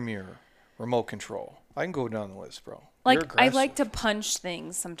 Rear But view mirror, remote control. I can go down the list, bro. like, I like to punch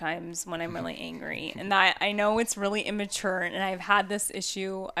things sometimes when I'm really angry, and that I know it's really immature. And I've had this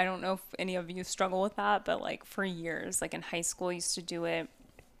issue. I don't know if any of you struggle with that, but like for years, like in high school, I used to do it.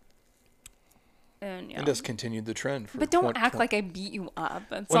 And yeah. And just continued the trend. But don't act like I beat you up.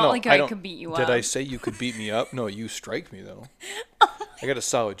 It's Well, not no, like I I don't- could beat you up. Did I say you could beat me up? No, you strike me though. I got a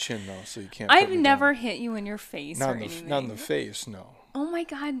solid chin though, so you can't. put I've me never down. hit you in your face Not or in the anything. not in the face, no. Oh my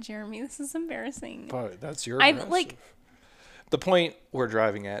God, Jeremy, this is embarrassing. But that's your. I've, aggressive. like- The point we're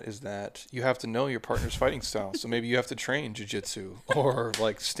driving at is that you have to know your partner's fighting style. So maybe you have to train jiu-jitsu or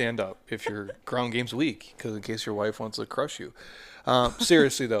like stand up if your ground game's weak, because in case your wife wants to crush you.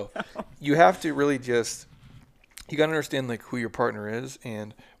 Seriously though, you have to really just. You got to understand like who your partner is,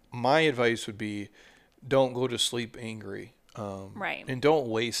 and my advice would be, don't go to sleep angry. Right. And don't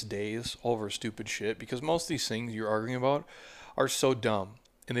waste days over stupid shit, because most of these things you're arguing about are so dumb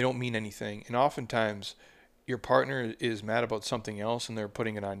and they don't mean anything. And oftentimes your partner is mad about something else and they're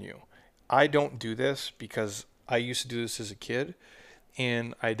putting it on you. I don't do this because I used to do this as a kid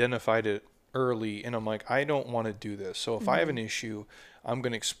and I identified it early, and I'm like, I don't want to do this. So if I have an issue, I'm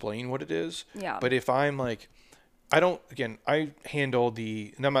going to explain what it is. Yeah. But if I'm like, I handle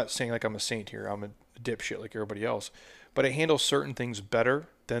and I'm not saying like I'm a saint here. I'm a dipshit like everybody else, but I handle certain things better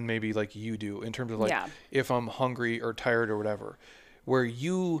than maybe like you do in terms of like Yeah. if I'm hungry or tired or whatever, where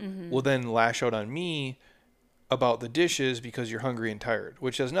you will then lash out on me about the dishes because you're hungry and tired,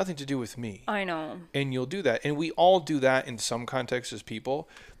 which has nothing to do with me. I know. And you'll do that. And we all do that in some contexts as people.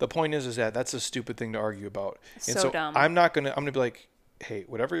 The point is that that's a stupid thing to argue about. And So dumb. I'm going to be like, hey,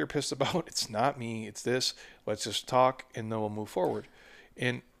 whatever you're pissed about, it's not me, it's this. Let's just talk and then we'll move forward.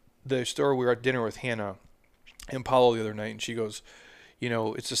 And the story, we were at dinner with Hannah and Paulo the other night, and she goes, you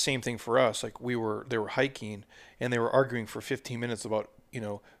know, it's the same thing for us. Like they were hiking and they were arguing for 15 minutes about, you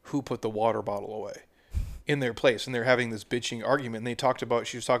know, who put the water bottle away in their place, and they're having this bitching argument. And they talked about,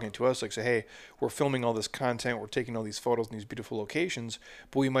 she was talking to us like, say, hey, we're filming all this content, we're taking all these photos in these beautiful locations,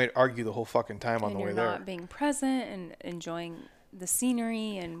 but we might argue the whole fucking time on And the way you're there. not being present and enjoying the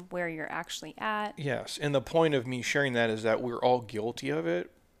scenery and where you're actually at. Yes, and the point of me sharing that is that we're all guilty of it,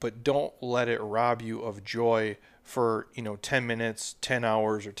 but don't let it rob you of joy for, 10 minutes, 10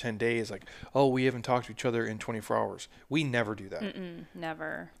 hours, or 10 days. Like, oh, we haven't talked to each other in 24 hours. We never do that.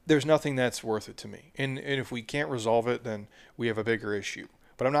 Never. There's nothing that's worth it to me. And if we can't resolve it, then we have a bigger issue.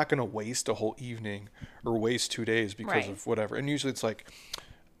 But I'm not going to waste a whole evening or waste 2 days because Right. of whatever. And usually it's like,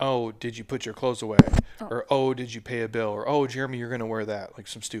 oh, did you put your clothes away? Oh. Or, oh, did you pay a bill? Or, oh, Jeremy, you're going to wear that. Like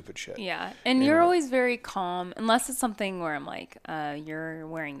some stupid shit. Yeah. And you're always very calm, unless it's something where I'm like, you're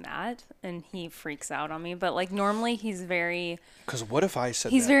wearing that, and he freaks out on me. But like normally he's very, Because what if I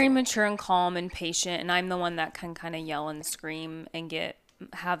said he's that, very though? mature and calm and patient, and I'm the one that can kind of yell and scream and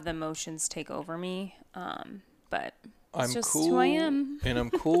have the emotions take over me. But it's I'm just cool, who I am. and I'm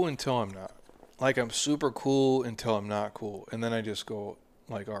cool until I'm not. Like, I'm super cool until I'm not cool. And then I just go,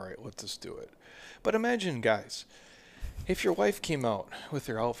 like, all right, let's just do it. But imagine, guys, if your wife came out with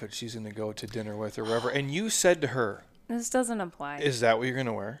her outfit she's going to go to dinner with or wherever, and you said to her, This doesn't apply. is that what you're going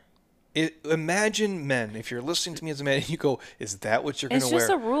to wear? Imagine men, if you're listening to me as a man, and you go, is that what you're going to It's wear?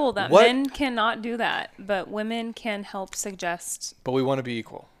 just a rule that What? men cannot do that, but women can help suggest. But we want to be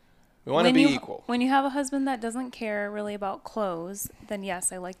equal. We want to be equal. When you have a husband that doesn't care really about clothes, then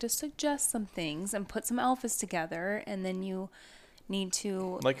yes, I like to suggest some things and put some outfits together, and then you need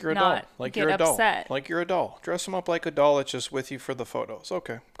to Like you're a doll. not Like get you're a doll. upset. Like you're a doll. Dress them up like a doll that's just with you for the photos.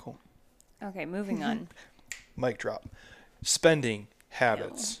 Okay, cool. Okay, moving on. Mic drop. Spending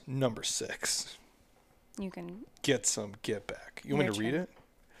habits. Number 6. You can. Get back. You want me to Your read turn. it?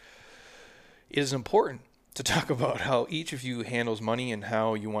 It is important to talk about how each of you handles money and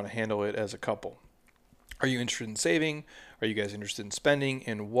how you want to handle it as a couple. Are you interested in saving? Are you guys interested in spending?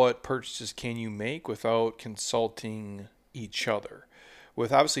 And what purchases can you make without consulting each other?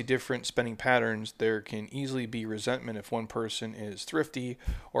 With obviously different spending patterns, there can easily be resentment if one person is thrifty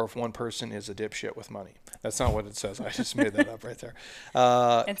or if one person is a dipshit with money. That's not what it says. I just made that up right there.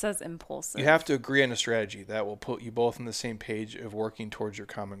 It says impulsive. You have to agree on a strategy that will put you both on the same page of working towards your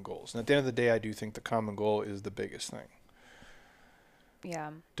common goals. And at the end of the day, I do think the common goal is the biggest thing.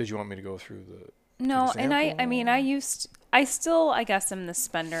 Yeah. Did you want me to go through the No, and I example? mean, I still, I guess, am the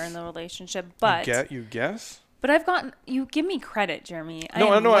spender in the relationship, but You guess? But I've gotten, you give me credit, Jeremy. I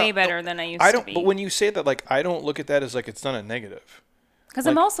No, am no, way better than I used I to don't. be. But when you say that, like, I don't look at that as like it's not a negative. Because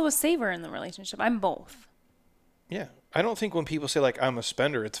like- I'm also a saver in the relationship. I'm both. Yeah, I don't think when people say like I'm a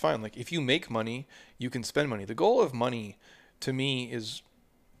spender, it's fine. Like if you make money, you can spend money. The goal of money, to me, is,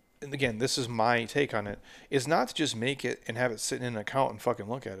 and again, this is my take on it, is not to just make it and have it sit in an account and fucking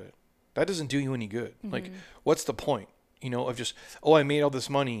look at it. That doesn't do you any good. Like, what's the point? Of just, oh, I made all this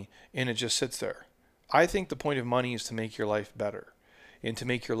money and it just sits there. I think the point of money is to make your life better and to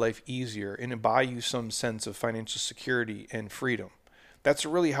make your life easier and to buy you some sense of financial security and freedom. That's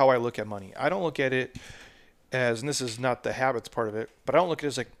really how I look at money. I don't look at it as, and this is not the habits part of it, but I don't look at it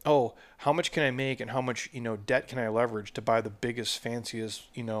as like, oh, how much can I make and how much, debt can I leverage to buy the biggest, fanciest,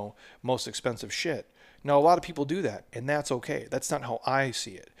 most expensive shit. Now, a lot of people do that, and that's okay. That's not how I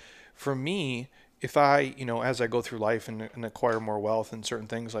see it. For me, if I, as I go through life and acquire more wealth and certain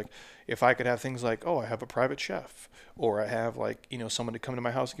things, like if I could have things like, oh, I have a private chef, or I have like, someone to come to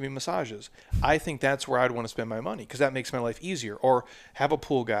my house and give me massages, I think that's where I'd want to spend my money because that makes my life easier. Or have a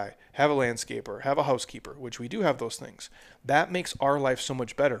pool guy, have a landscaper, have a housekeeper, which we do have those things. That makes our life so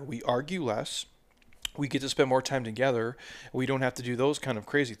much better. We argue less. We get to spend more time together. We don't have to do those kind of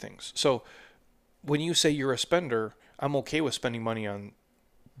crazy things. So when you say you're a spender, I'm okay with spending money on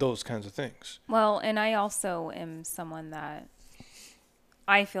those kinds of things. Well, and I also am someone that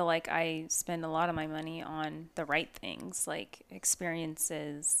I feel like I spend a lot of my money on the right things, like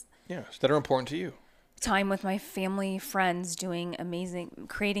experiences, Yes, that are important to you. time with my family, friends, doing amazing,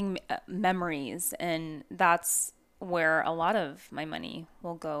 creating memories. And that's where a lot of my money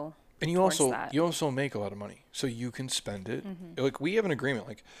will go. And you towards also that. you also make a lot of money, so you can spend it. Like we have an agreement.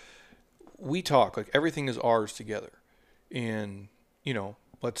 Like we talk. Like everything is ours together. And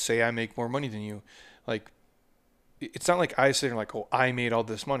let's say I make more money than you. Like it's not like I sit there like, oh, I made all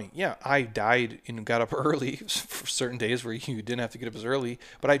this money. Yeah, I died and got up early for certain days where you didn't have to get up as early,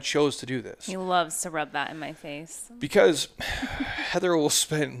 but I chose to do this He loves to rub that in my face. because Heather will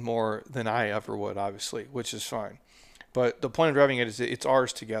spend more than I ever would, obviously, which is fine. But the point of driving it is it's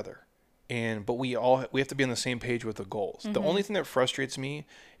ours together. But we have to be on the same page with the goals. The only thing that frustrates me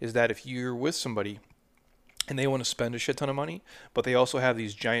is that if you're with somebody and they want to spend a shit ton of money, but they also have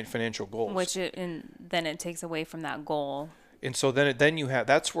these giant financial goals. And then it takes away from that goal. And so then you have,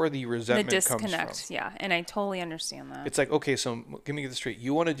 that's where the The resentment disconnect. comes from. Yeah. And I totally understand that. It's like, okay, so let me get this straight.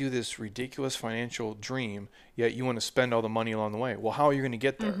 You want to do this ridiculous financial dream, yet you want to spend all the money along the way. Well, how are you going to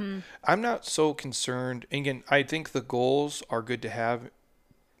get there? I'm not so concerned. And again, I think the goals are good to have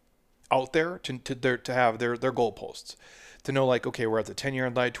out there to have their goalposts. To know like, okay, we're at the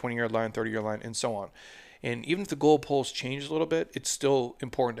 10-yard line, 20-yard line, 30-yard line, and so on. And even if the goalposts change a little bit, it's still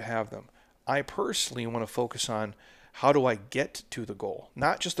important to have them. I personally want to focus on how do I get to the goal?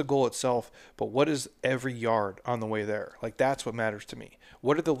 Not just the goal itself, but what is every yard on the way there? Like, that's what matters to me.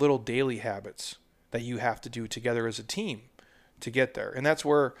 What are the little daily habits that you have to do together as a team to get there? And that's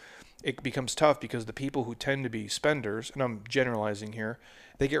where it becomes tough, because the people who tend to be spenders, and I'm generalizing here,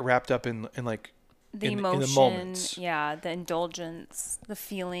 they get wrapped up in like The in emotion, the moments. yeah, the indulgence, the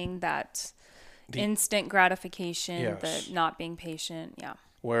feeling, that The- instant gratification, Yes. the not being patient. Yeah.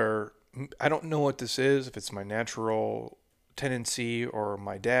 Where I don't know what this is, if it's my natural tendency or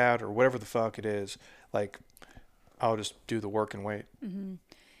my dad or whatever the fuck it is. Like, I'll just do the work and wait.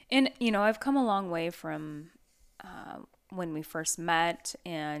 And, I've come a long way from when we first met,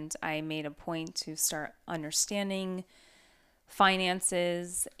 and I made a point to start understanding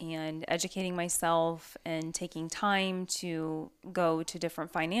finances and educating myself and taking time to go to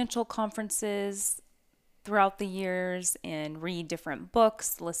different financial conferences throughout the years and read different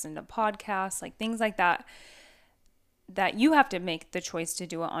books, listen to podcasts, like things like that you have to make the choice to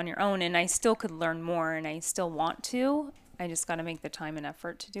do it on your own. And I still could learn more, and I still want to. I just got to make the time and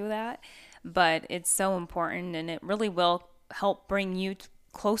effort to do that. But it's so important, and it really will help bring you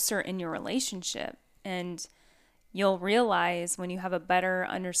closer in your relationship. And you'll realize when you have a better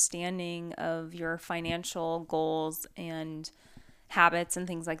understanding of your financial goals and habits and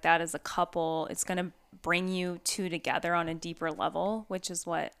things like that as a couple, it's going to bring you two together on a deeper level, which is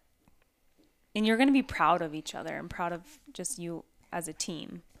what, and you're going to be proud of each other and proud of just you as a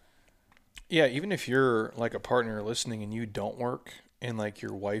team. Yeah, even if you're like a partner listening and you don't work, and like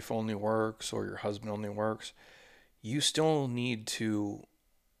your wife only works or your husband only works, you still need to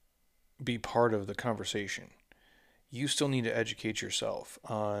be part of the conversation. You still need to educate yourself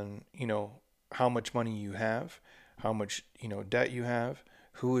on, how much money you have, how much, debt you have,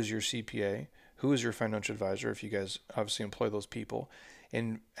 who is your CPA, who is your financial advisor, if you guys obviously employ those people,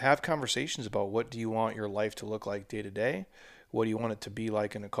 and have conversations about what do you want your life to look like day to day? What do you want it to be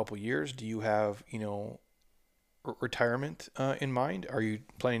like in a couple years? Do you have, retirement in mind? Are you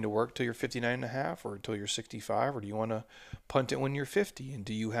planning to work till you're 59 and a half or till you're 65, or do you want to punt it when you're 50? And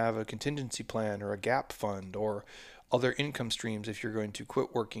do you have a contingency plan or a gap fund or other income streams if you're going to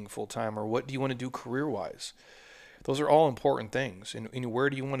quit working full time? Or what do you want to do career wise? Those are all important things. And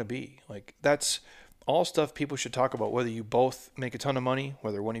where do you want to be? Like, that's all stuff people should talk about, whether you both make a ton of money,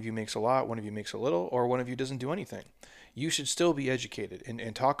 whether one of you makes a lot, one of you makes a little, or one of you doesn't do anything. You should still be educated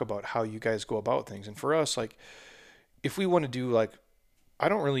and talk about how you guys go about things. And for us, like, if we want to do, like, I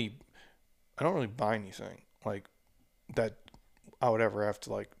don't really buy anything like that I would ever have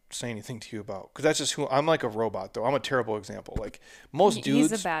to like say anything to you about, because that's just who I'm. Like a robot, though. I'm a terrible example. Like, most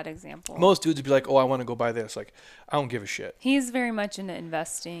dudes, He's a bad example. most dudes would be like, oh, I want to go buy this. Like, I don't give a shit. He's very much into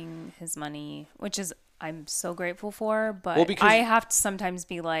investing his money, which is I'm so grateful for. But Well, because- I have to sometimes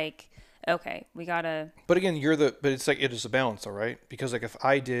be like, okay, we gotta. But again, but it's like, it is a balance though, right? Because like, if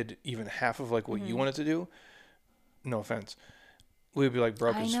I did even half of like what you wanted to do, no offense, we'd be like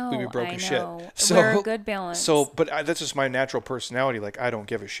broke as we'd be broke as shit. So we're a good balance. So, but that's just my natural personality. Like, I don't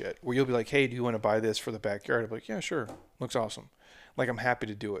give a shit. Where you'll be like, hey, do you want to buy this for the backyard? I'll be like, yeah, sure. Looks awesome. Like, I'm happy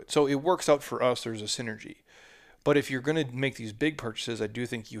to do it. So it works out for us. There's a synergy. But if you're going to make these big purchases, I do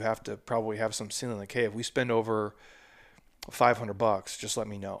think you have to probably have some ceiling. Like, hey, if we spend over $500, just let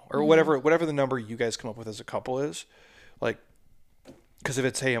me know, or whatever the number you guys come up with as a couple is. Like, because if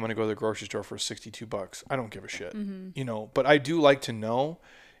it's, hey, I'm going to go to the grocery store for $62, I don't give a shit, but I do like to know,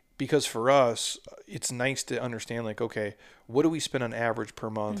 because for us, it's nice to understand, like, okay, what do we spend on average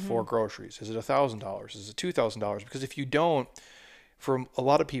per month for groceries? Is it $1,000? Is it $2,000? Because if you don't, for a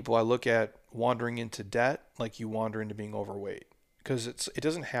lot of people, I look at wandering into debt like you wander into being overweight, because it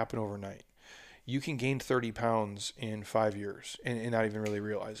doesn't happen overnight. You can gain 30 pounds in 5 years and not even really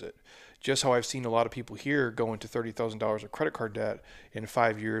realize it. Just how I've seen a lot of people here go into $30,000 of credit card debt in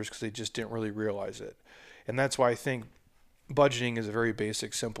 5 years because they just didn't really realize it. And that's why I think budgeting is a very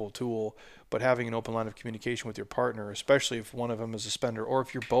basic, simple tool, but having an open line of communication with your partner, especially if one of them is a spender or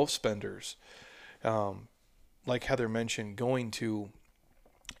if you're both spenders, like Heather mentioned, going to,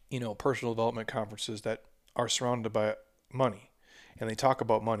 personal development conferences that are surrounded by money, and they talk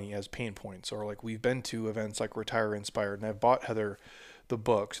about money as pain points, or like we've been to events like Retire Inspired, and I've bought Heather the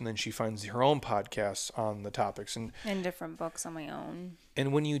books, and then she finds her own podcasts on the topics and different books on my own.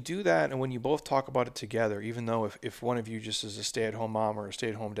 And when you do that, and when you both talk about it together, even though if one of you just is a stay-at-home mom or a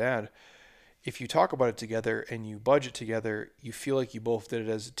stay-at-home dad, if you talk about it together and you budget together, you feel like you both did it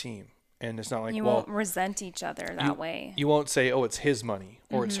as a team. And it's not like, you won't resent each other that way. You won't say, oh, it's his money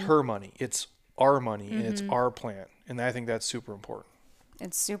or it's her money. It's our money and it's our plan. And I think that's super important.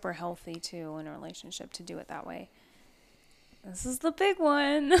 It's super healthy, too, in a relationship to do it that way. This is the big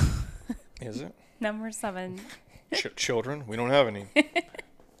one. Is it? Number 7. Children, we don't have any.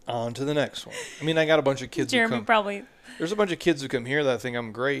 On to the next one. I mean, I got a bunch of kids Jeremy who come. probably. There's a bunch of kids who come here that think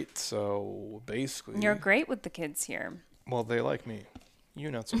I'm great. So basically, You're great with the kids here. well, they like me. You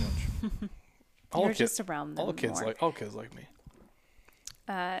not so much. You're just around them all kids more. like me.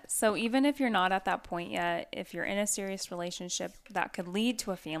 So even if you're not at that point yet, if you're in a serious relationship that could lead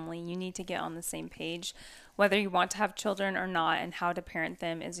to a family, you need to get on the same page. Whether you want to have children or not, and how to parent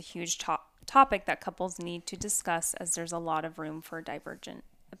them is a huge topic that couples need to discuss, as there's a lot of room for divergent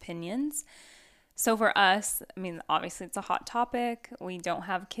opinions. So for us, I mean, obviously it's a hot topic. We don't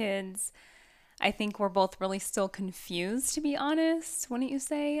have kids. I think we're both really still confused, to be honest, wouldn't you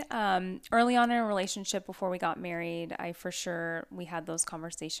say? Early on in our relationship, before we got married, we had those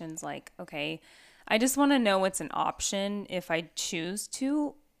conversations like, okay, I just want to know it's an option if I choose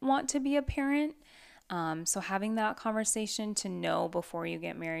to want to be a parent. So having that conversation to know before you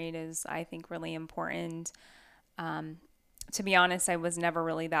get married is, I think, really important. To be honest, I was never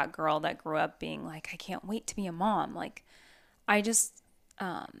really that girl that grew up being like, I can't wait to be a mom. Like,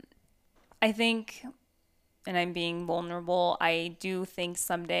 I think, and I'm being vulnerable, I do think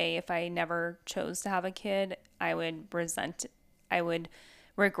someday if I never chose to have a kid, I would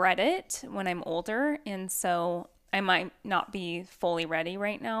regret it when I'm older. And so I might not be fully ready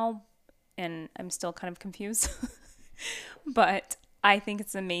right now, and I'm still kind of confused. But I think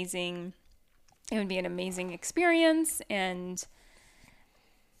it's amazing. It would be an amazing experience, and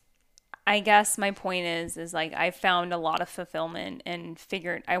I guess my point is like I found a lot of fulfillment and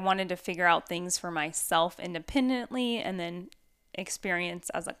I wanted to figure out things for myself independently and then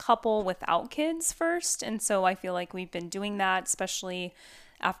experience as a couple without kids first. And so I feel like we've been doing that, especially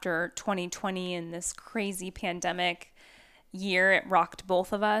after 2020 and this crazy pandemic year. It rocked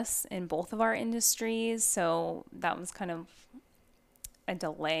both of us in both of our industries. So that was kind of a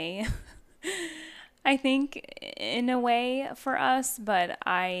delay, I think, in a way for us. But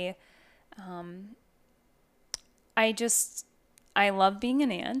I love being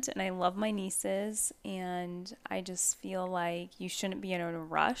an aunt and I love my nieces, and I just feel like you shouldn't be in a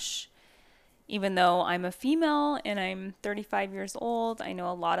rush. Even though I'm a female and I'm 35 years old, I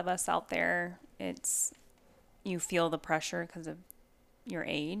know a lot of us out there, you feel the pressure because of your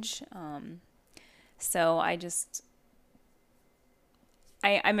age. So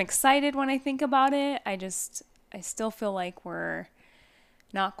I'm excited when I think about it. I still feel like we're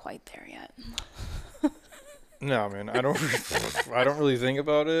not quite there yet. No, man, I don't. I don't really think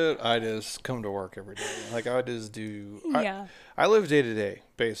about it. I just come to work every day. Like I just do. Yeah. I live day to day,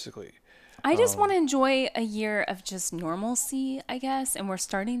 basically. I just want to enjoy a year of just normalcy, I guess, and we're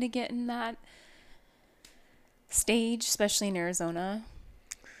starting to get in that stage, especially in Arizona.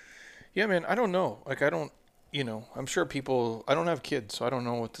 Yeah, man. I don't know. Like I don't. I'm sure people. I don't have kids, so I don't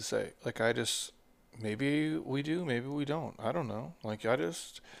know what to say. Like I just. Maybe we do. Maybe we don't. I don't know. Like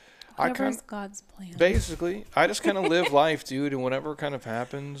Whatever's God's plan. Basically, I just kind of live life, dude, and whatever kind of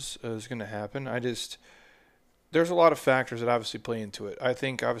happens is going to happen. There's a lot of factors that obviously play into it. I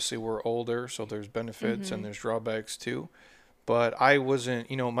think obviously we're older, so there's benefits and there's drawbacks too. But I wasn't,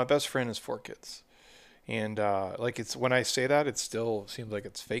 my best friend has 4 kids. And it's when I say that, it still seems like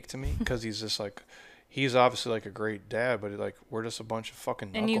it's fake to me because he's obviously like a great dad, but we're just a bunch of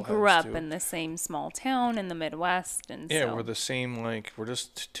fucking knuckleheads. And you grew up in the same small town in the Midwest, and yeah, we're the same. We're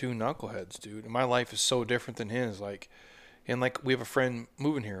just 2 knuckleheads, dude. And my life is so different than his. We have a friend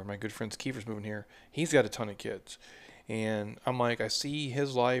moving here. My good friend Kiefer's moving here. He's got a ton of kids, and I'm like, I see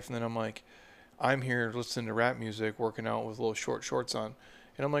his life, and then I'm like, I'm here listening to rap music, working out with little short shorts on,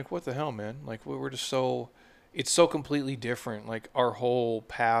 and I'm like, what the hell, man? Like we're just so, it's so completely different. Like our whole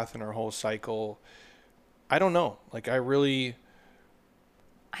path and our whole cycle. I don't know. I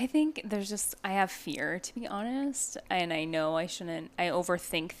think I have fear, to be honest. And I know I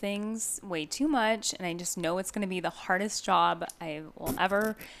overthink things way too much. And I just know it's going to be the hardest job I will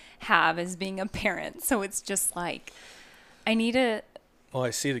ever have is being a parent. So it's just like, well, I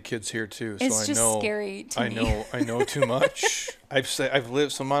see the kids here too. It's so just I know, scary to me. I know too much.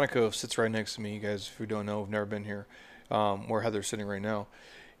 So Monaco sits right next to me. You guys, who don't know, have never been here, where Heather's sitting right now.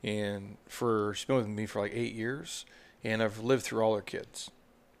 And she's been with me for 8 years, and I've lived through all her kids.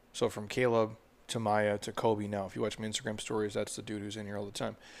 So from Caleb to Maya to Kobe now. If you watch my Instagram stories, that's the dude who's in here all the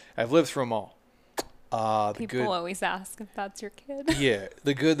time. I've lived through them all. People always ask if that's your kid. Yeah,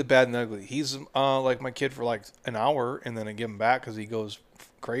 the good, the bad, and the ugly. He's like my kid for an hour, and then I give him back because he goes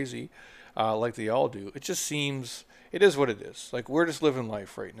crazy, like they all do. It just seems, it is what it is. We're just living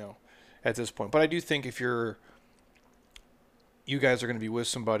life right now at this point. But I do think if you guys are going to be with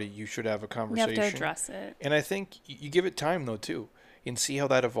somebody, you should have a conversation. You have to address it. And I think you give it time, though, too, and see how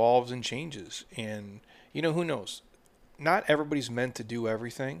that evolves and changes. And, who knows? Not everybody's meant to do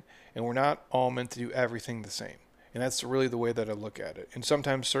everything, and we're not all meant to do everything the same. And that's really the way that I look at it. And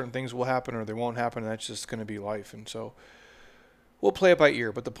sometimes certain things will happen or they won't happen, and that's just going to be life. And so we'll play it by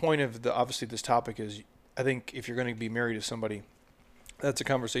ear. But the point of obviously this topic is, I think if you're going to be married to somebody, that's a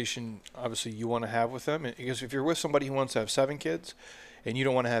conversation obviously you want to have with them. Because if you're with somebody who wants to have 7 kids and you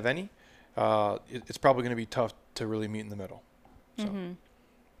don't want to have any, it's probably going to be tough to really meet in the middle. So,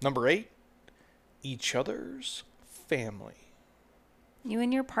 Number 8, each other's family. You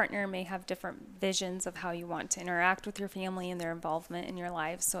and your partner may have different visions of how you want to interact with your family and their involvement in your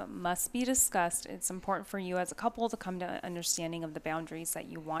lives, so it must be discussed. It's important for you as a couple to come to an understanding of the boundaries that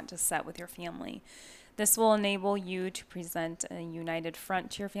you want to set with your family. This will enable you to present a united front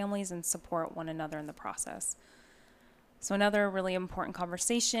to your families and support one another in the process. So another really important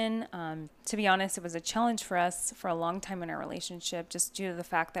conversation. To be honest, it was a challenge for us for a long time in our relationship, just due to the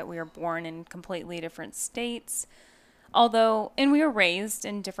fact that we were born in completely different states. And we were raised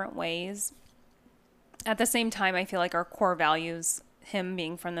in different ways. At the same time, I feel like our core values, him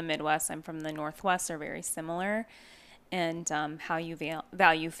being from the Midwest, I'm from the Northwest, are very similar. And how you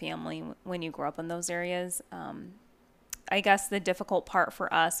value family when you grow up in those areas. I guess the difficult part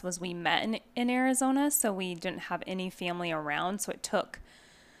for us was we met in Arizona, so we didn't have any family around. So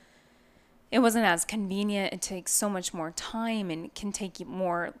it wasn't as convenient. It takes so much more time and can take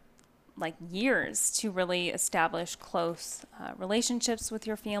more like years to really establish close relationships with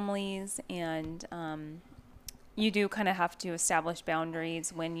your families. And you do kind of have to establish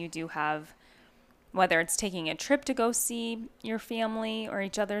boundaries when you do have, whether it's taking a trip to go see your family or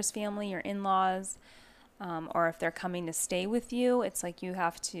each other's family, your in-laws, or if they're coming to stay with you. It's like you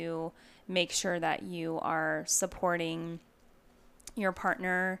have to make sure that you are supporting your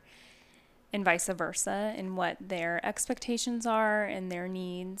partner and vice versa and what their expectations are and their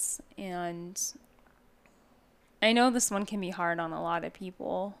needs. And I know this one can be hard on a lot of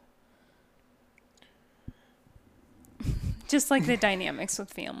people. Just like the dynamics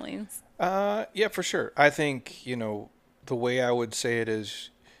with families. Yeah, for sure. I think, the way I would say it is,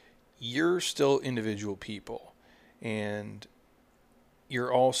 you're still individual people, and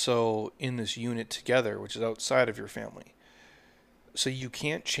you're also in this unit together, which is outside of your family. So you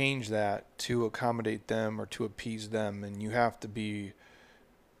can't change that to accommodate them or to appease them, and you have to be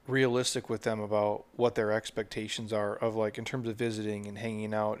realistic with them about what their expectations are of, like, in terms of visiting and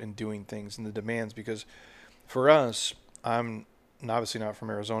hanging out and doing things and the demands. Because for us, I'm obviously not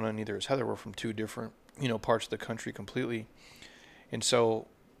from Arizona, neither is Heather. We're from 2 different, parts of the country completely. And so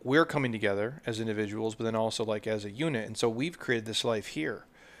we're coming together as individuals, but then also like as a unit. And so we've created this life here,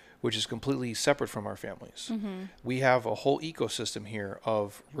 which is completely separate from our families. Mm-hmm. We have a whole ecosystem here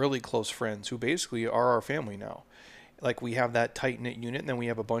of really close friends who basically are our family now. Like, we have that tight-knit unit, and then we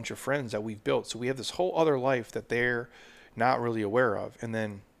have a bunch of friends that we've built. So we have this whole other life that they're not really aware of. And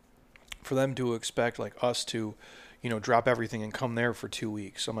then for them to expect like us to, drop everything and come there for 2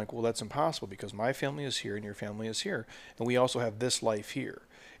 weeks. I'm like, well, that's impossible, because my family is here and your family is here. And we also have this life here.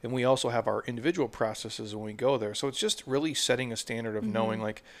 And we also have our individual processes when we go there. So it's just really setting a standard of knowing,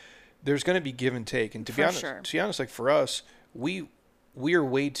 like, there's going to be give and take. And to be honest, like, for us, we are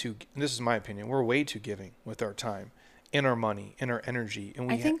way too, and this is my opinion, we're way too giving with our time and our money and our energy.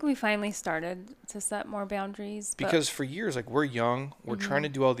 And I think we finally started to set more boundaries. Because for years, like, we're young, we're trying to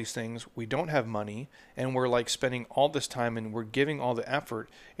do all these things, we don't have money, and we're like spending all this time and we're giving all the effort.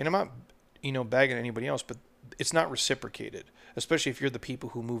 And I'm not, bagging anybody else, but it's not reciprocated, especially if you're the people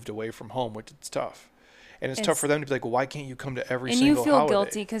who moved away from home, which it's tough. And it's tough for them to be like, well, why can't you come to every single holiday? And you feel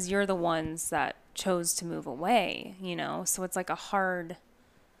guilty because you're the ones that chose to move away, so it's like a hard...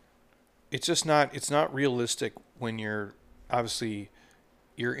 It's not realistic when you're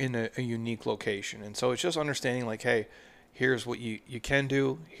in a unique location. And so it's just understanding, like, hey, here's what you can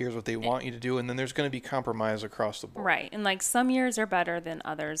do, here's what they want you to do, and then there's going to be compromise across the board. Right. And like some years are better than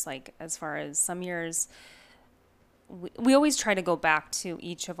others. Like, as far as some years, we always try to go back to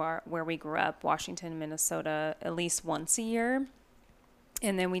each of where we grew up, Washington, Minnesota, at least once a year.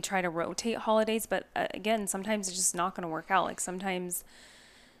 And then we try to rotate holidays. But again, sometimes it's just not going to work out. Like, sometimes,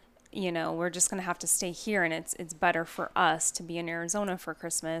 we're just going to have to stay here, and it's better for us to be in Arizona for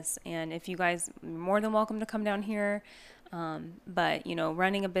Christmas. And if you guys are more than welcome to come down here. But,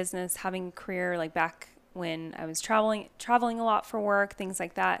 running a business, having a career, like back when I was traveling a lot for work, things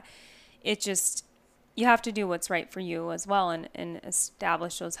like that, you have to do what's right for you as well, and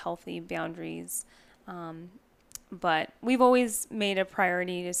establish those healthy boundaries. But we've always made a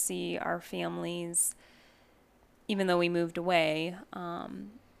priority to see our families, even though we moved away,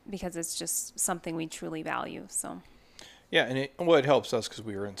 because it's just something we truly value. So, Yeah, and it helps us because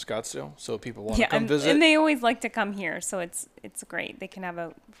we were in Scottsdale, so people want to Yeah, come visit. and they always like to come here, so it's great. They can have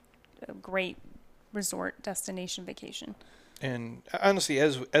a great resort destination vacation. And honestly,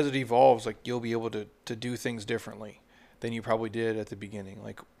 as it evolves, like you'll be able to do things differently than you probably did at the beginning.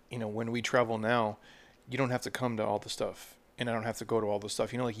 Like, when we travel now, you don't have to come to all the stuff, and I don't have to go to all the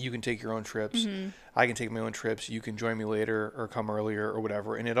stuff. Like you can take your own trips, I can take my own trips. You can join me later or come earlier or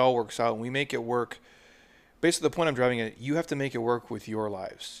whatever, and it all works out. And we make it work. Basically, the point I'm driving at, you have to make it work with your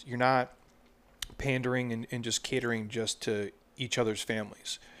lives. You're not pandering and just catering just to each other's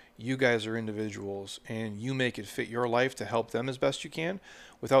families. You guys are individuals, and you make it fit your life to help them as best you can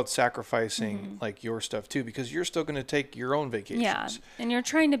without sacrificing like your stuff too, because you're still going to take your own vacations. Yeah, and you're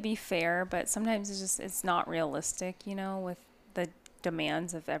trying to be fair, but sometimes it's not realistic, with the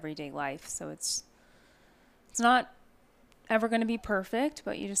demands of everyday life. So it's not ever going to be perfect,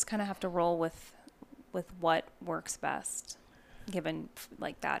 but you just kind of have to roll with what works best, given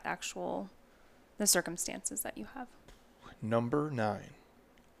like the circumstances that you have. Number 9,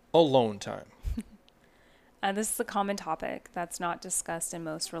 alone time. This is a common topic that's not discussed in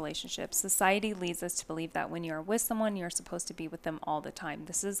most relationships. Society leads us to believe that when you're with someone, you're supposed to be with them all the time.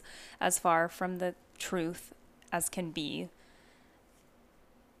 This is as far from the truth as can be.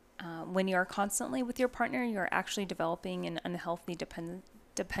 When you are constantly with your partner, you're actually developing an unhealthy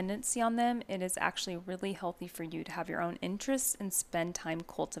dependency on them. It is actually really healthy for you to have your own interests and spend time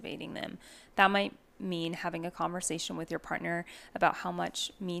cultivating them. That might mean having a conversation with your partner about how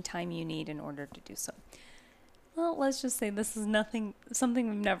much me time you need in order to do so. Well, let's just say this is something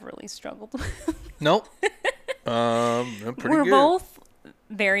we've never really struggled with. Nope. Pretty We're good. both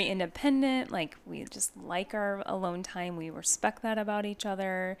very independent. Like, we just like our alone time. We respect that about each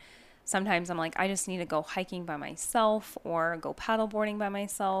other. Sometimes I'm like, I just need to go hiking by myself or go paddleboarding by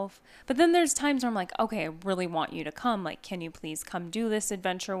myself. But then there's times where I'm like, okay, I really want you to come. Like, can you please come do this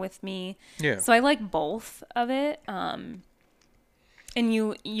adventure with me? Yeah. So I like both of it. And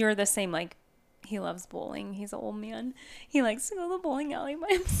you're the same. Like, he loves bowling. He's an old man. He likes to go to the bowling alley by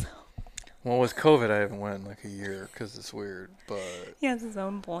himself. Well, with COVID, I haven't went in like a year because it's weird. But He has his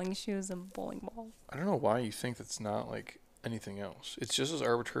own bowling shoes and bowling ball. I don't know why you think that's not like anything else. It's just as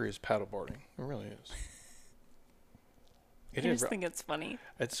arbitrary as paddleboarding. It really is. I just think it's funny.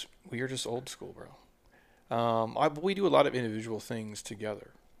 We are just old school, bro. We do a lot of individual things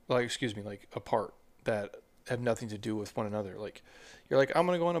together. Like apart that have nothing to do with one another. Like, you're like, I'm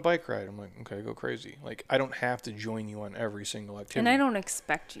gonna go on a bike ride. I'm like, okay, go crazy. Like, I don't have to join you on every single activity. And I don't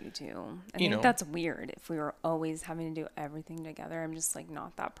expect you to. I think that's weird. If we were always having to do everything together, I'm just like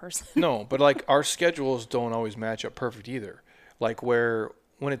not that person. No, but like our schedules don't always match up perfect either. Like when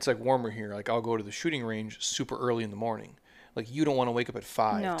it's like warmer here, like I'll go to the shooting range super early in the morning. Like, you don't want to wake up at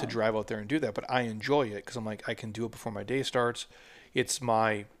 5 to drive out there and do that, but I enjoy it because I'm like, I can do it before my day starts. It's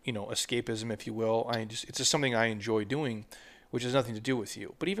my, escapism, if you will. It's just something I enjoy doing, which has nothing to do with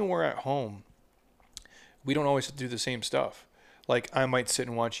you. But even when we're at home, we don't always have to do the same stuff. Like, I might sit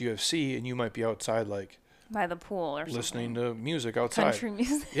and watch UFC, and you might be outside, like, by the pool or listening to music outside. Country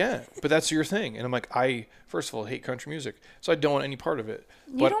music. Yeah, but that's your thing. And I'm like, I, first of all, hate country music, so I don't want any part of it.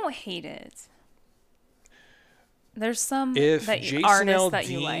 You don't hate it. There's some artists that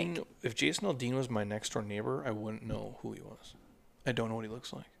you like. If Jason Aldean was my next door neighbor, I wouldn't know who he was. I don't know what he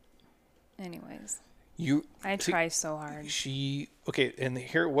looks like. Anyways. I try so hard. And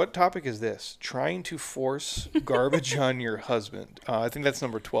here, what topic is this? Trying to force garbage on your husband. I think that's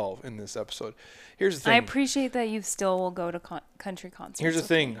number 12 in this episode. Here's the thing. I appreciate that you still will go to country concerts. Here's the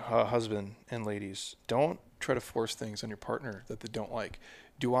thing, husband and ladies. Don't try to force things on your partner that they don't like.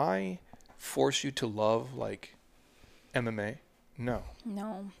 Do I force you to love, like, MMA? No.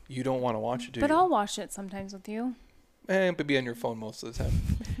 No. You don't want to watch it, do you? But I'll watch it sometimes with you. It would be on your phone most of the time.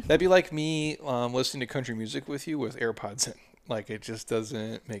 That'd be like me listening to country music with you with AirPods in. Like, it just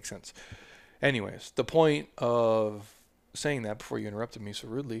doesn't make sense. Anyways, the point of saying that before you interrupted me so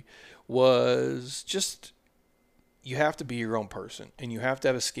rudely was just, you have to be your own person, and you have to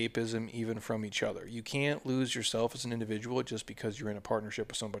have escapism even from each other. You can't lose yourself as an individual just because you're in a partnership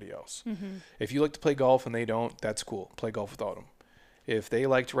with somebody else. Mm-hmm. If you like to play golf and they don't, that's cool. Play golf without them. If they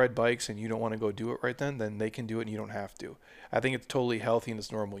like to ride bikes and you don't want to go do it right then they can do it and you don't have to. I think it's totally healthy and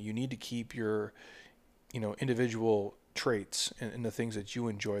it's normal. You need to keep your, individual traits and the things that you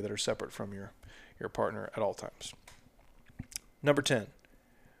enjoy that are separate from your partner at all times. Number 10,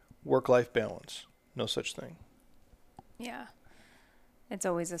 work-life balance. No such thing. Yeah. It's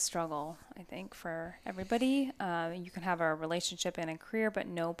always a struggle, I think, for everybody. You can have a relationship and a career, but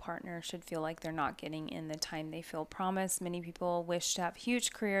no partner should feel like they're not getting in the time they feel promised. Many people wish to have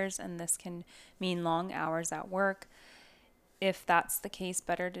huge careers, and this can mean long hours at work. if that's the case,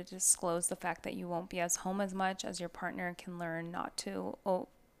 better to disclose the fact that you won't be as home as much, as your partner can learn not to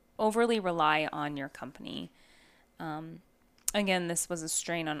overly rely on your company. Again, this was a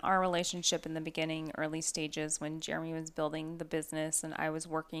strain on our relationship in the beginning, early stages when Jeremy was building the business and I was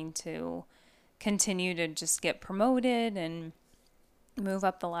working to continue to just get promoted and move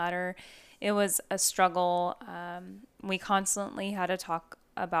up the ladder. It was a struggle. We constantly had to talk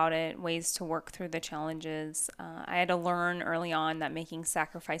about it, ways to work through the challenges. I had to learn early on that making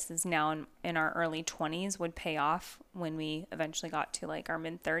sacrifices now in our early 20s would pay off when we eventually got to like our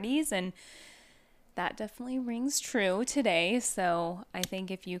mid 30s. And that definitely rings true today. So I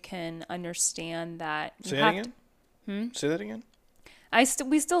think if you can understand that. Say that again? Say that again?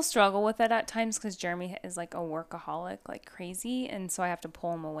 We still struggle with it at times because Jeremy is like a workaholic, like crazy, and so I have to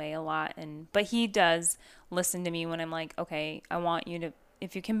pull him away a lot. But he does listen to me when I'm like, okay, I want you to,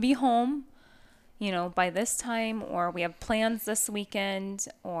 if you can be home, by this time, or we have plans this weekend,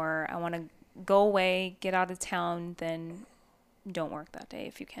 or I want to go away, get out of town, then don't work that day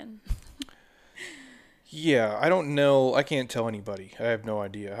if you can. Yeah, I don't know. I can't tell anybody. I have no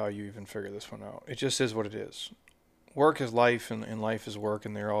idea how you even figure this one out. It just is what it is. Work is life and life is work,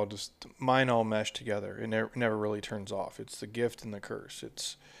 and they're all just, mine all mesh together. It never really turns off. It's the gift and the curse.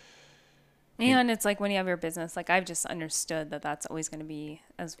 It's like when you have your business, like I've just understood that that's always going to be,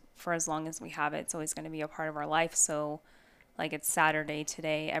 for as long as we have it, it's always going to be a part of our life. So like it's Saturday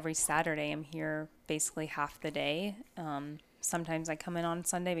today. Every Saturday I'm here basically half the day. Sometimes I come in on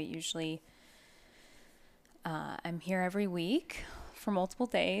Sunday, but usually I'm here every week for multiple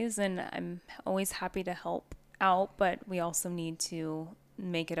days, and I'm always happy to help out, but we also need to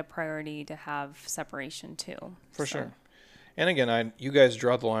make it a priority to have separation too. For sure. And again, you guys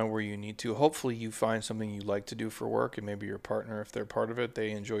draw the line where you need to. Hopefully you find something you like to do for work, and maybe your partner, if they're part of it,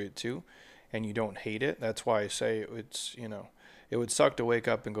 they enjoy it too, and you don't hate it. That's why I say it would suck to wake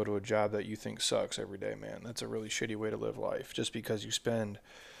up and go to a job that you think sucks every day, man. That's a really shitty way to live life, just because you spend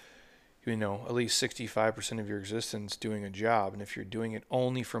at least 65% of your existence doing a job. And if you're doing it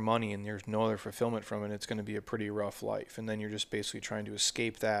only for money and there's no other fulfillment from it, it's going to be a pretty rough life. And then you're just basically trying to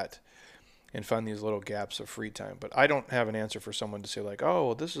escape that and find these little gaps of free time. But I don't have an answer for someone to say like, oh,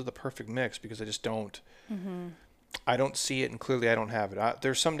 well, this is the perfect mix, because I just don't. Mm-hmm. I don't see it, and clearly I don't have it.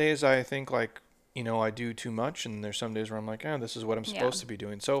 There's some days I think like, I do too much, and there's some days where I'm like, this is what I'm supposed to be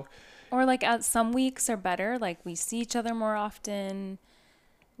doing. So, or like some weeks are better. Like we see each other more often.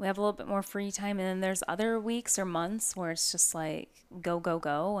 We have a little bit more free time, and then there's other weeks or months where it's just like go, go,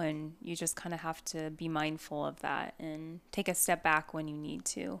 go, and you just kind of have to be mindful of that and take a step back when you need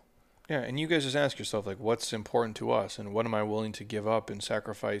to. Yeah, and you guys just ask yourself, like, what's important to us, and what am I willing to give up and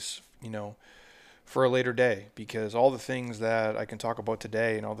sacrifice, for a later day? Because all the things that I can talk about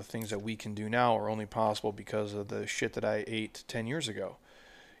today and all the things that we can do now are only possible because of the shit that I ate 10 years ago.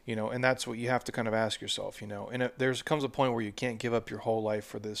 And that's what you have to kind of ask yourself, and comes a point where you can't give up your whole life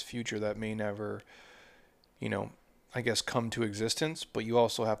for this future that may never, I guess come to existence, but you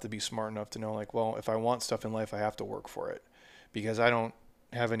also have to be smart enough to know like, well, if I want stuff in life, I have to work for it, because I don't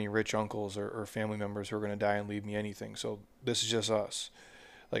have any rich uncles or family members who are going to die and leave me anything. So this is just us.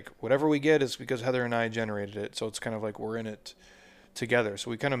 Like whatever we get is because Heather and I generated it. So it's kind of like we're in it together.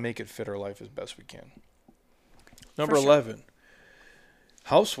 So we kind of make it fit our life as best we can. Number 11.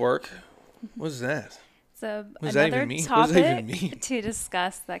 Housework. What's that? So another topic to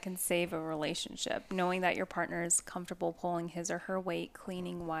discuss that can save a relationship. Knowing that your partner is comfortable pulling his or her weight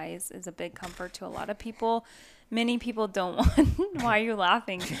cleaning wise is a big comfort to a lot of people. Many people don't want, why are you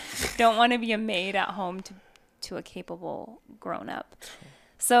laughing? Don't want to be a maid at home to a capable grown up.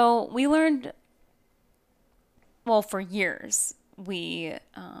 So we learned, for years, we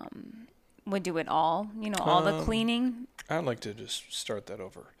would do it all, all the cleaning. I'd like to just start that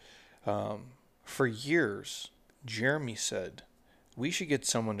over. For years, Jeremy said, we should get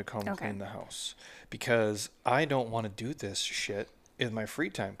someone to come clean the house, because I don't want to do this shit in my free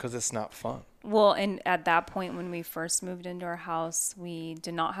time because it's not fun. Well, and at that point, when we first moved into our house, we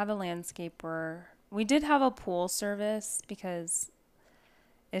did not have a landscaper. We did have a pool service because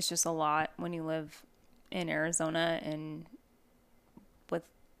it's just a lot when you live in Arizona, and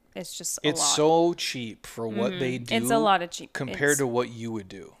it's just a lot. It's so cheap for what they do. It's a lot of cheap compared to what you would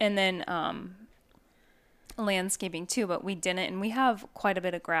do. And then landscaping too, but we didn't. And we have quite a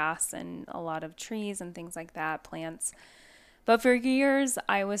bit of grass and a lot of trees and things like that, plants. But for years,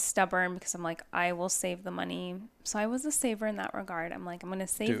 I was stubborn because I'm like, I will save the money. So I was a saver in that regard. I'm like, I'm going to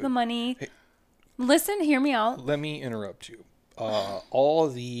save the money. Hey, listen, hear me out. Let me interrupt you. All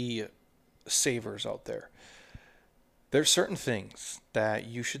the savers out there. There's certain things that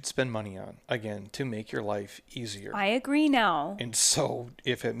you should spend money on, again, to make your life easier. I agree now. And so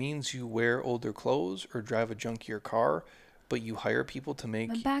if it means you wear older clothes or drive a junkier car, but you hire people to make...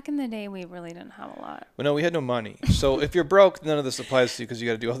 But back in the day, we really didn't have a lot. Well, no, we had no money. So if you're broke, none of this applies to you because you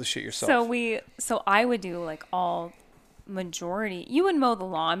got to do all the shit yourself. So I would do like all majority. You would mow the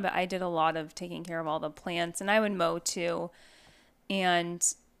lawn, but I did a lot of taking care of all the plants, and I would mow too. And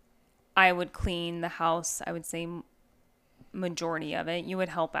I would clean the house. I would say majority of it. You would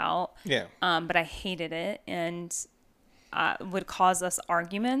help out. Yeah. But I hated it, and would cause us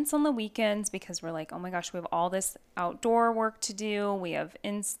arguments on the weekends because we're like, oh my gosh, we have all this outdoor work to do. We have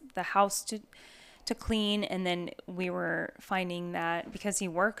in the house to clean. And then we were finding that because he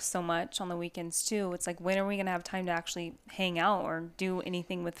works so much on the weekends too, it's like, when are we going to have time to actually hang out or do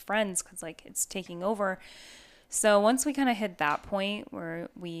anything with friends? Because like it's taking over. So once we kind of hit that point where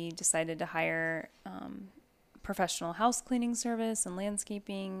we decided to hire professional house cleaning service and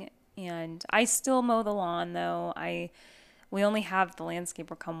landscaping, and I still mow the lawn though. We only have the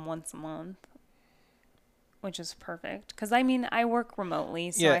landscaper come once a month, which is perfect. Because, I mean, I work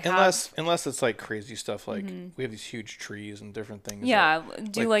remotely. So yeah, unless it's like crazy stuff like we have these huge trees and different things. Yeah,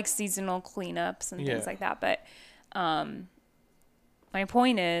 do like seasonal cleanups and things like that. But my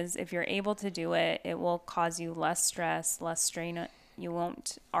point is, if you're able to do it, it will cause you less stress, less strain. You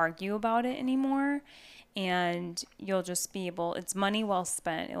won't argue about it anymore. And you'll just be able, it's money well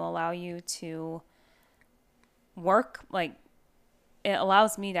spent. It will allow you to work, like it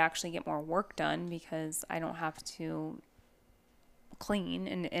allows me to actually get more work done because I don't have to clean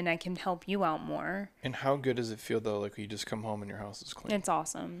and I can help you out more. And how good does it feel though, like you just come home and your house is clean? It's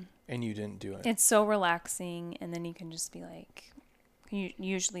awesome. And you didn't do it. It's so relaxing, and then you can just be like,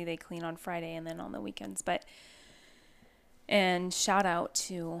 usually they clean on Friday and then on the weekends, and shout out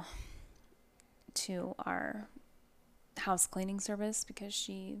to our house cleaning service because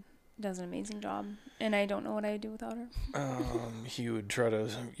she does an amazing job, and I don't know what I would do without her. He would try to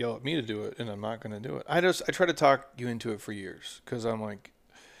yell at me to do it, and I'm not going to do it. I try to talk you into it for years because I'm like,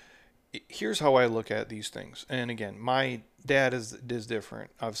 here's how I look at these things. And again, my dad is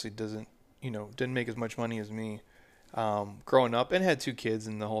different. Obviously, didn't make as much money as me growing up, and had 2 kids,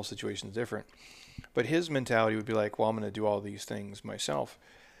 and the whole situation is different. But his mentality would be like, well, I'm going to do all these things myself.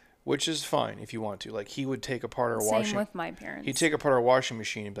 Which is fine if you want to. Like, he would take apart our washing... Same with my parents. He'd take apart our washing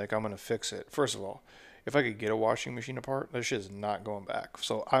machine and be like, I'm going to fix it. First of all, if I could get a washing machine apart, that shit is not going back.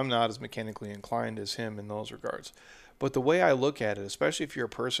 So I'm not as mechanically inclined as him in those regards. But the way I look at it, especially if you're a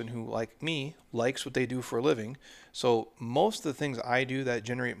person who, like me, likes what they do for a living, so most of the things I do that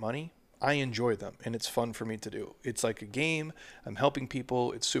generate money, I enjoy them, and it's fun for me to do. It's like a game. I'm helping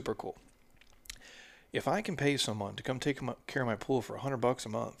people. It's super cool. If I can pay someone to come take care of my pool for $100 a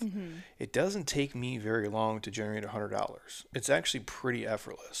month, it doesn't take me very long to generate $100. It's actually pretty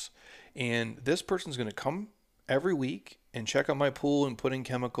effortless. And this person's going to come every week and check out my pool and put in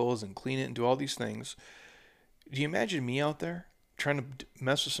chemicals and clean it and do all these things. Do you imagine me out there trying to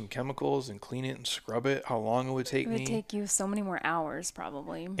mess with some chemicals and clean it and scrub it, how long it would take me? It would take you so many more hours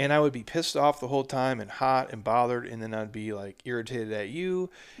probably. And I would be pissed off the whole time and hot and bothered, and then I'd be like irritated at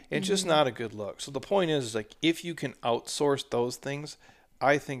you. It's just not a good look. So the point is, like, if you can outsource those things,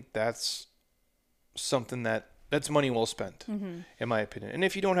 I think that's something that's money well spent, in my opinion. And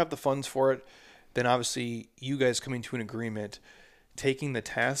if you don't have the funds for it, then obviously you guys coming to an agreement, taking the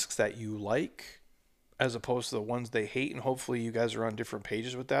tasks that you like as opposed to the ones they hate, and hopefully you guys are on different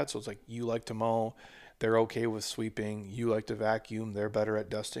pages with that. So it's like, you like to mow, they're okay with sweeping, you like to vacuum, they're better at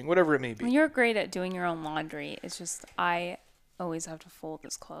dusting, whatever it may be. Well, you're great at doing your own laundry. It's just I always have to fold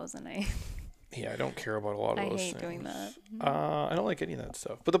his clothes, and I don't care about a lot of those things. I hate doing that. I don't like any of that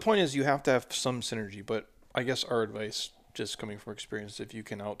stuff. But the point is, you have to have some synergy. But I guess our advice, just coming from experience, if you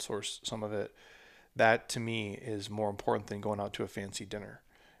can outsource some of it, that to me is more important than going out to a fancy dinner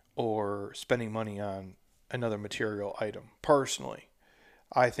or spending money on another material item. Personally,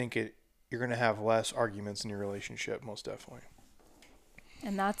 I think you're going to have less arguments in your relationship, most definitely.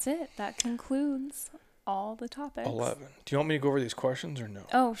 And that's it. That concludes all the topics. 11. Do you want me to go over these questions or no?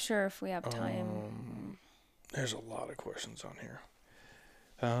 Oh, sure, if we have time. There's a lot of questions on here.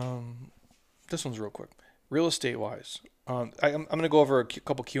 This one's real quick. Real estate wise, I'm going to go over a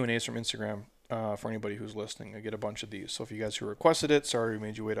couple Q&As from Instagram for anybody who's listening. I get a bunch of these. So if you guys who requested it, sorry we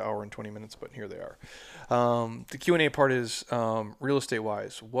made you wait an hour and 20 minutes, but here they are. The Q&A part is real estate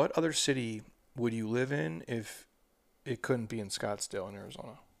wise. What other city would you live in if it couldn't be in Scottsdale in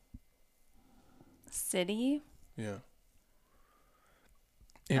Arizona? City? Yeah.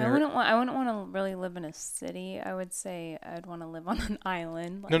 I wouldn't want to really live in a city. I would say I'd want to live on an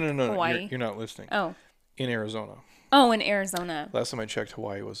island. Like No. Hawaii. You're not listening. Oh. In Arizona. Oh, in Arizona. Last time I checked,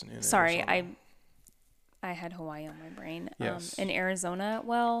 Hawaii wasn't in Sorry, Arizona. I had Hawaii on my brain. Yes. In Arizona,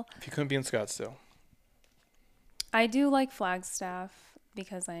 well, If you couldn't be in Scottsdale. I do like Flagstaff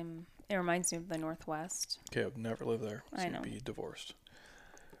because it reminds me of the Northwest. Okay, I've never lived there. So I know. You'd be divorced.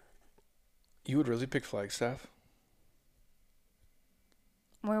 You would really pick Flagstaff?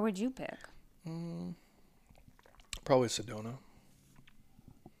 Where would you pick? Probably Sedona.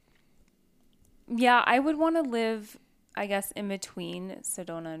 Yeah, I would want to live, I guess, in between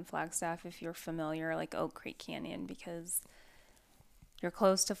Sedona and Flagstaff if you're familiar, like Oak Creek Canyon, because you're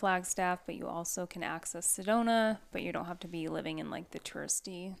close to Flagstaff, but you also can access Sedona, but you don't have to be living in like the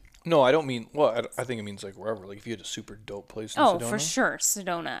touristy. No, I don't mean. Well, I think it means like wherever. Like if you had a super dope place in Oh, Sedona. for sure,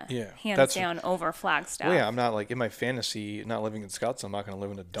 Sedona. Yeah, Hands down over Flagstaff. Well, yeah, I'm not like in my fantasy, not living in Scottsdale. I'm not going to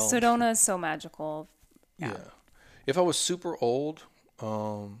live in a dump. Sedona is so magical. Yeah. If I was super old,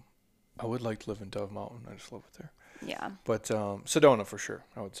 I would like to live in Dove Mountain. I just love it there. Yeah. But Sedona for sure,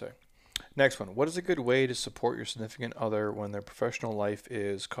 I would say. Next one. What is a good way to support your significant other when their professional life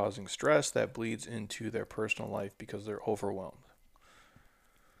is causing stress that bleeds into their personal life because they're overwhelmed?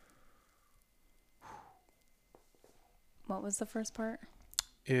 What was the first part?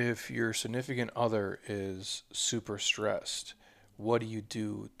 If your significant other is super stressed, what do you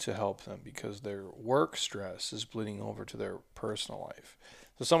do to help them? Because their work stress is bleeding over to their personal life.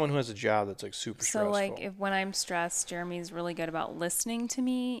 So someone who has a job that's like super stressful. So like when I'm stressed, Jeremy's really good about listening to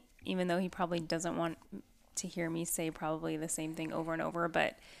me, even though he probably doesn't want to hear me say probably the same thing over and over.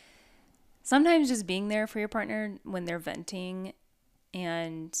 But sometimes just being there for your partner when they're venting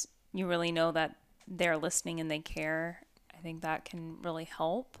and you really know that they're listening and they care, I think that can really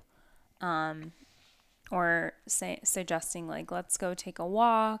help. Or suggesting like, let's go take a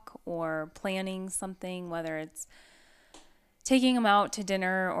walk, or planning something, whether it's taking them out to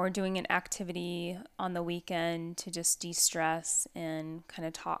dinner or doing an activity on the weekend to just de-stress and kind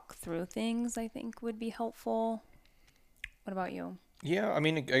of talk through things, I think would be helpful. What about you? Yeah, I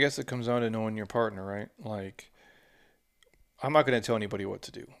mean, I guess it comes down to knowing your partner, right? Like, I'm not going to tell anybody what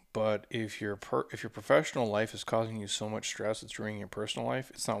to do, but if your professional life is causing you so much stress, it's ruining your personal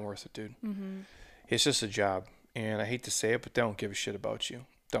life, it's not worth it, dude. Mm-hmm. It's just a job, and I hate to say it, but they don't give a shit about you.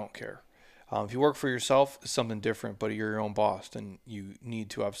 Don't care. If you work for yourself, it's something different, but you're your own boss, then you need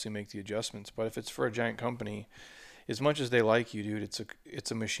to obviously make the adjustments. But if it's for a giant company, as much as they like you, dude,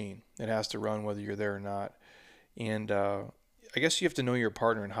 it's a machine. It has to run whether you're there or not. And I guess you have to know your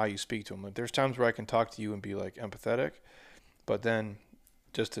partner and how you speak to them. Like, there's times where I can talk to you and be like empathetic, but then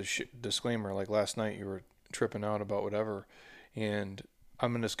just a disclaimer, like last night you were tripping out about whatever, and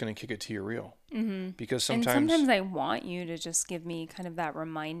I'm just going to kick it to you real. Mm-hmm. Because sometimes I want you to just give me kind of that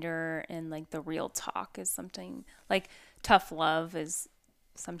reminder, and like the real talk is something like tough love is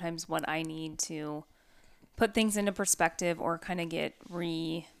sometimes what I need to put things into perspective, or kind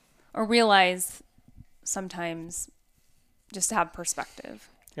of realize sometimes just to have perspective.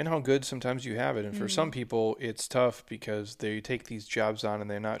 And how good sometimes you have it. And for Mm-hmm. some people, it's tough because they take these jobs on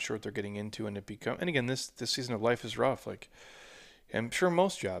and they're not sure what they're getting into. And and again, this season of life is rough. Like, I'm sure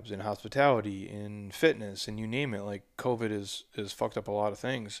most jobs in hospitality, in fitness, and you name it, like COVID is fucked up a lot of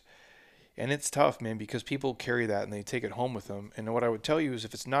things. And it's tough, man, because people carry that and they take it home with them. And what I would tell you is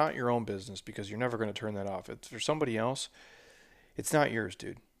if it's not your own business, because you're never going to turn that off, if it's for somebody else, it's not yours,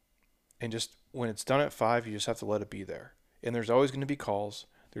 dude. And just when it's done at 5, you just have to let it be there. And there's always going to be calls.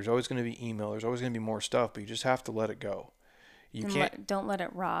 There's always going to be email. There's always going to be more stuff, but you just have to let it go. Don't let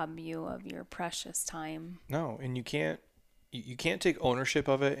it rob you of your precious time. No, and you can't take ownership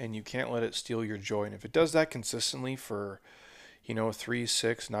of it, and you can't let it steal your joy. And if it does that consistently for, 3,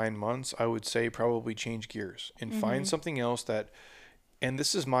 6, 9 months, I would say probably change gears and find something else and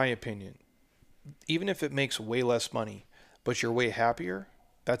this is my opinion, even if it makes way less money, but you're way happier,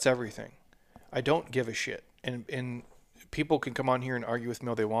 that's everything. I don't give a shit. And people can come on here and argue with me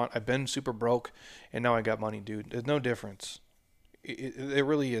all they want. I've been super broke and now I got money, dude. There's no difference. It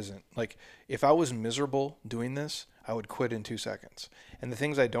really isn't. Like, if I was miserable doing this, I would quit in 2 seconds. And the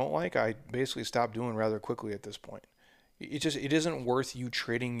things I don't like, I basically stop doing rather quickly at this point. It isn't worth you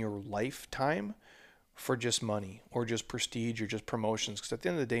trading your lifetime for just money or just prestige or just promotions, because at the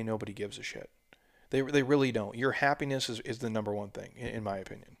end of the day, nobody gives a shit. They really don't. Your happiness is the number one thing, in my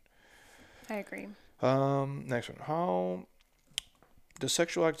opinion. I agree. Next one. How does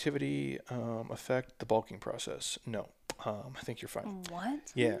sexual activity affect the bulking process? No. I think you're fine.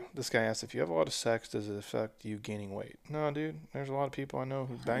 What? Yeah. This guy asked, if you have a lot of sex, does it affect you gaining weight? No, dude. There's a lot of people I know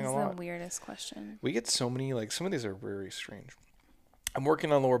who bang a lot. That's the weirdest question. We get so many, like, some of these are very strange. I'm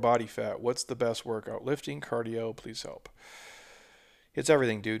working on lower body fat. What's the best workout? Lifting, cardio, please help. It's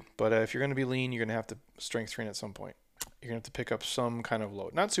everything, dude. But if you're going to be lean, you're going to have to strength train at some point. You're going to have to pick up some kind of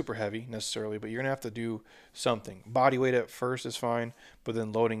load. Not super heavy necessarily, but you're going to have to do something. Body weight at first is fine, but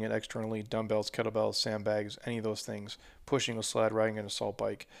then loading it externally, dumbbells, kettlebells, sandbags, any of those things, pushing a sled, riding an assault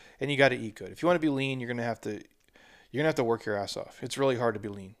bike, and you got to eat good. If you want to be lean, you're going to have to work your ass off. It's really hard to be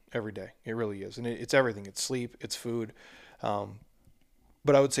lean every day. It really is. And it's everything. It's sleep, it's food.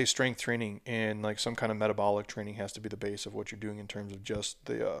 But I would say strength training and like some kind of metabolic training has to be the base of what you're doing in terms of just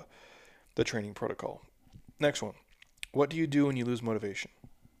the training protocol. Next one. What do you do when you lose motivation?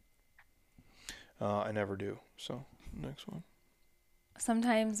 I never do. So next one.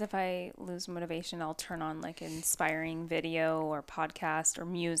 Sometimes if I lose motivation, I'll turn on like an inspiring video or podcast or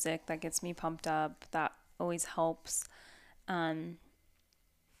music that gets me pumped up. That always helps.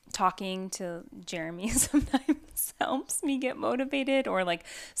 Talking to Jeremy sometimes helps me get motivated, or like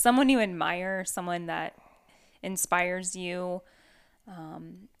someone you admire, someone that inspires you,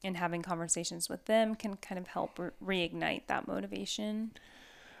 and having conversations with them can kind of help reignite that motivation.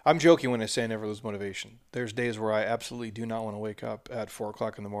 I'm joking when I say I never lose motivation. There's days where I absolutely do not want to wake up at 4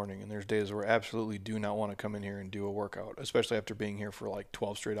 o'clock in the morning, and there's days where I absolutely do not want to come in here and do a workout, especially after being here for like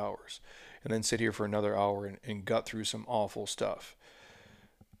 12 straight hours, and then sit here for another hour and gut through some awful stuff.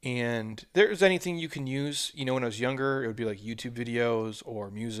 And there's anything you can use. When I was younger, it would be like YouTube videos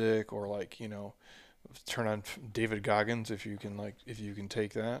or music or like, turn on David Goggins if you can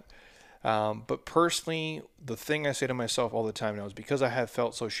take that. But personally, the thing I say to myself all the time now is because I have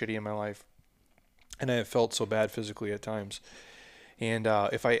felt so shitty in my life and I have felt so bad physically at times. And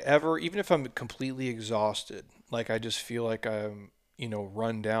if I ever, even if I'm completely exhausted, like I just feel like I'm,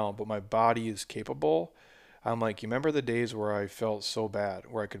 run down, but my body is capable. I'm like, you remember the days where I felt so bad,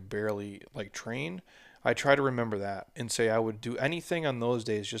 where I could barely like train? I try to remember that and say I would do anything on those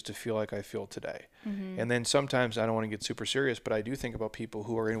days just to feel like I feel today. Mm-hmm. And then sometimes I don't want to get super serious, but I do think about people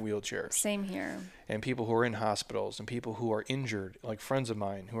who are in wheelchairs. Same here. And people who are in hospitals and people who are injured, like friends of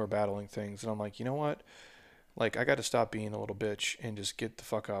mine who are battling things. And I'm like, you know what? Like, I got to stop being a little bitch and just get the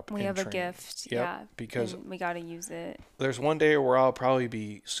fuck up. We and have train. a gift. Yep, Yeah. because we got to use it. there's one day where I'll probably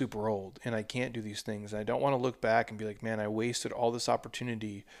be super old and I can't do these things. And I don't want to look back and be like, man, I wasted all this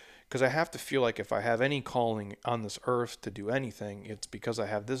opportunity. Because I have to feel like if I have any calling on this earth to do anything, it's because I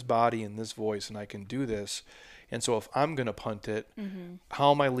have this body and this voice and I can do this. And so if I'm going to punt it,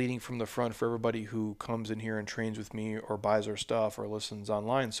 how am I leading from the front for everybody who comes in here and trains with me or buys our stuff or listens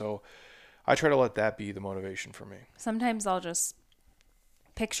online? So I try to let that be the motivation for me. Sometimes I'll just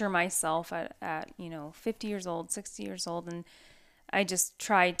picture myself at 50 years old, 60 years old, and I just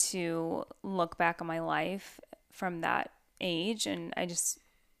try to look back on my life from that age, and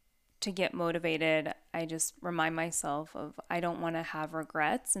to get motivated, I just remind myself of I don't want to have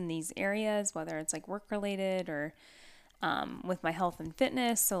regrets in these areas, whether it's like work related or with my health and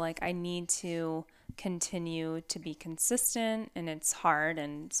fitness. So like I need to continue to be consistent, and it's hard,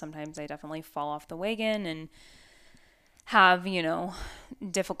 and sometimes I definitely fall off the wagon and have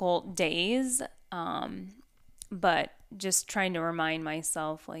difficult days, but just trying to remind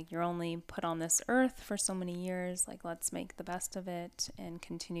myself like you're only put on this earth for so many years, like let's make the best of it and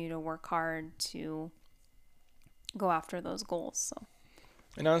continue to work hard to go after those goals. So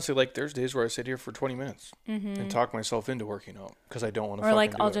And honestly, like there's days where I sit here for 20 minutes and talk myself into working out because I don't want to or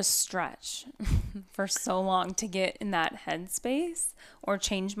like fucking do I'll it. just stretch for so long to get in that headspace, or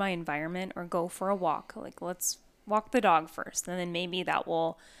change my environment, or go for a walk. Like let's walk the dog first, and then maybe that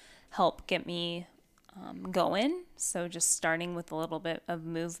will help get me going. So just starting with a little bit of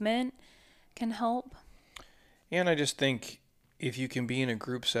movement can help. And I just think if you can be in a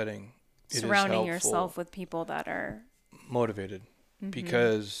group setting, Surrounding yourself with people that are motivated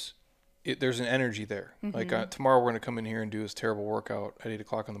because there's an energy there. Like tomorrow we're going to come in here and do this terrible workout at 8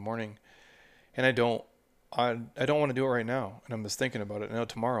 o'clock in the morning. And I don't want to do it right now. And I'm just thinking about it. I know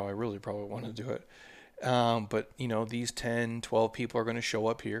tomorrow I really probably want to do it. But these 10, 12 people are going to show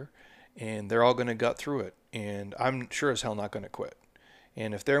up here and they're all going to gut through it. And I'm sure as hell not going to quit.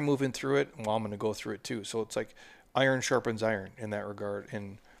 And if they're moving through it, well, I'm going to go through it too. So it's like iron sharpens iron in that regard.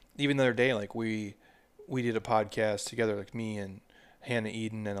 And even the other day, like we did a podcast together, like me and Hannah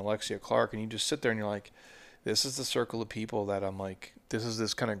Eden and Alexia Clark, and you just sit there and you're like, this is the circle of people that I'm like, this is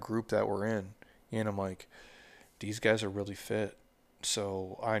this kind of group that we're in. And I'm like, these guys are really fit.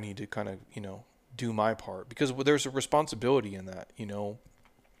 So I need to kind of, do my part because there's a responsibility in that,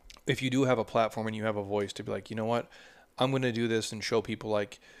 if you do have a platform and you have a voice to be like, you know what, I'm going to do this and show people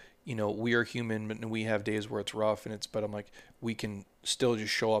like, we are human and we have days where it's rough but I'm like, we can still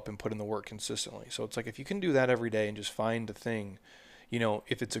just show up and put in the work consistently. So it's like, if you can do that every day and just find the thing,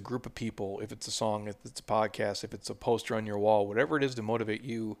 if it's a group of people, if it's a song, if it's a podcast, if it's a poster on your wall, whatever it is to motivate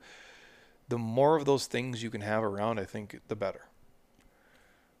you, the more of those things you can have around, I think the better.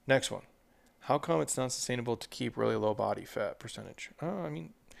 Next one. How come it's not sustainable to keep really low body fat percentage? I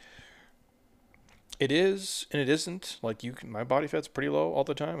mean, it is and it isn't. Like my body fat's pretty low all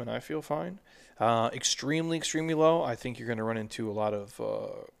the time, and I feel fine. Extremely, extremely low. I think you're going to run into a lot of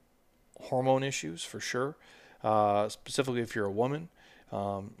hormone issues for sure. Specifically, if you're a woman,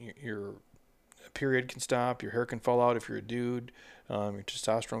 your period can stop, your hair can fall out if you're a dude, your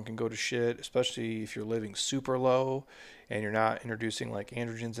testosterone can go to shit, especially if you're living super low and you're not introducing like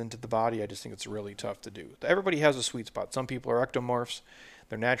androgens into the body. I just think it's really tough to do. Everybody has a sweet spot. Some people are ectomorphs.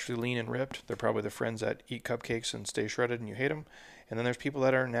 They're naturally lean and ripped. They're probably the friends that eat cupcakes and stay shredded and you hate them. And then there's people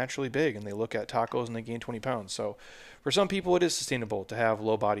that are naturally big and they look at tacos and they gain 20 pounds. So for some people, it is sustainable to have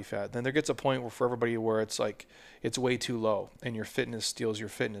low body fat. Then there gets a point where for everybody where it's like it's way too low and your fitness steals your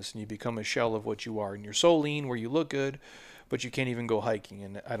fitness and you become a shell of what you are. And you're so lean where you look good, but you can't even go hiking.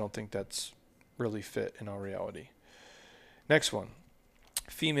 And I don't think that's really fit in our reality. Next one,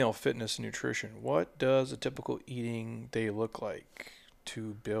 female fitness and nutrition. What does a typical eating day look like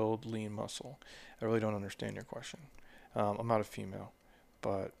to build lean muscle? I really don't understand your question. I'm not a female,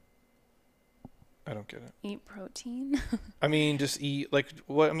 but I don't get it. Eat protein. I mean, just eat like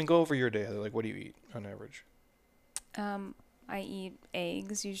what? I mean, go over your day. Like, what do you eat on average? I eat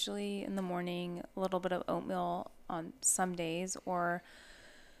eggs usually in the morning, a little bit of oatmeal on some days, or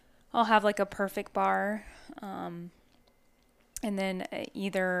I'll have like a perfect bar, and then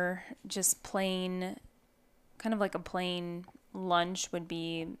either just plain, kind of like a plain lunch would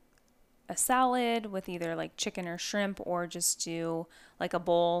be a salad with either like chicken or shrimp, or just do like a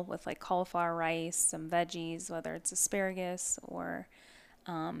bowl with like cauliflower rice, some veggies, whether it's asparagus or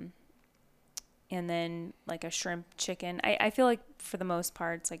and then like a shrimp chicken. I feel like for the most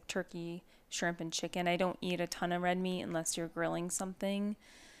part it's like turkey, shrimp, and chicken. I don't eat a ton of red meat unless you're grilling something.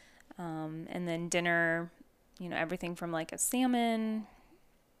 And then dinner, everything from like a salmon.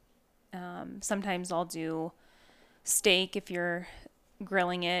 Sometimes I'll do steak if you're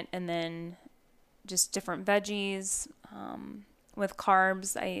grilling it, and then just different veggies. With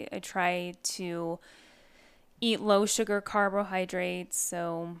carbs, I try to eat low sugar carbohydrates,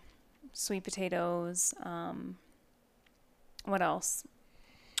 so sweet potatoes. What else?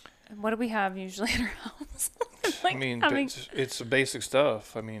 What do we have usually at our house? I mean, it's the basic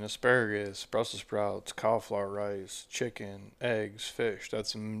stuff. I mean, asparagus, Brussels sprouts, cauliflower rice, chicken, eggs, fish.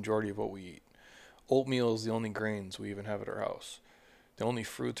 That's the majority of what we eat. Oatmeal is the only grains we even have at our house. The only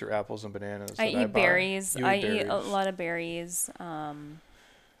fruits are apples and bananas. I eat berries. I eat a lot of berries.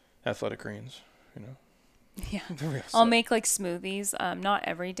 Athletic greens, Yeah. I'll make like smoothies. Not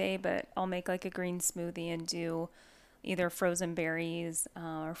every day, but I'll make like a green smoothie and do either frozen berries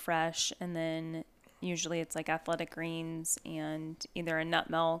or fresh. And then usually it's like athletic greens and either a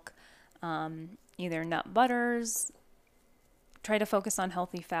nut milk, either nut butters. Try to focus on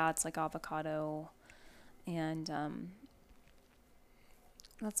healthy fats like avocado, and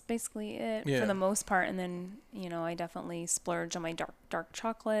that's basically it for the most part. And then, I definitely splurge on my dark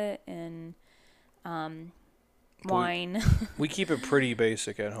chocolate and wine. We keep it pretty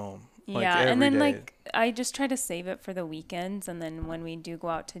basic at home. Yeah, and then like I just try to save it for the weekends, and then when we do go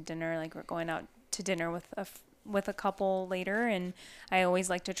out to dinner, like we're going out to dinner with a couple later, and I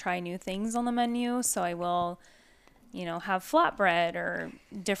always like to try new things on the menu, so I will have flatbread or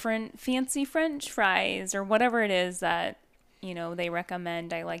different fancy French fries or whatever it is that they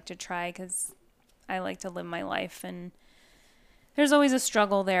recommend. I like to try because I like to live my life, and there's always a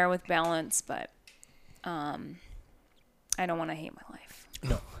struggle there with balance, but I don't want to hate my life.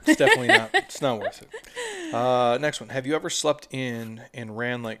 No, it's definitely not. It's not worth it. Next one. Have you ever slept in and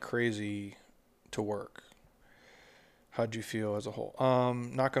ran like crazy to work? How'd you feel as a whole?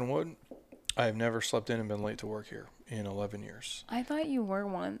 Knock on wood, I have never slept in and been late to work here in 11 years. I thought you were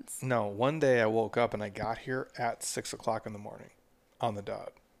once. No, one day I woke up and I got here at 6 o'clock in the morning on the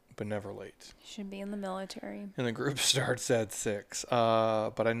dot, but never late. You should be in the military. And the group starts at 6.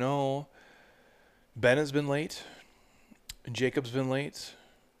 But I know Ben has been late. Jacob's been late.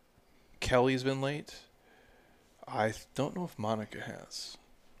 Kelly's been late. I don't know if Monica has.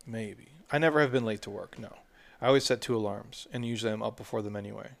 Maybe. I never have been late to work, no. I always set 2 alarms, and usually I'm up before them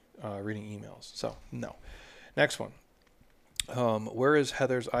anyway, reading emails. So, no. Next one. Where is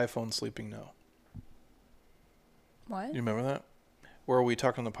Heather's iPhone sleeping now? What? You remember that? Where we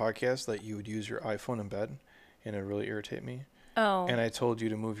talked on the podcast that you would use your iPhone in bed, and it would really irritate me. Oh. And I told you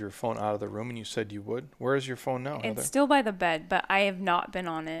to move your phone out of the room, and you said you would. Where is your phone now, Heather? It's still by the bed, but I have not been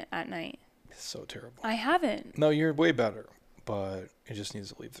on it at night. It's so terrible. I haven't. No, you're way better. but it just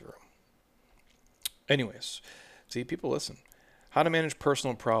needs to leave the room. Anyways, see, people listen. How to manage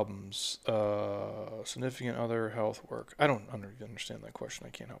personal problems, significant other, health, work. I don't understand that question. I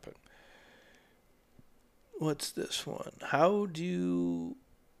can't help it. What's this one? How do you,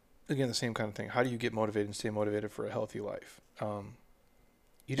 again, the same kind of thing. How do you get motivated and stay motivated for a healthy life? And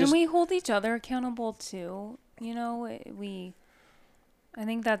we hold each other accountable too. You know, I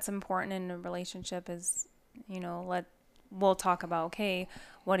think that's important in a relationship is, you know, we'll talk about, okay,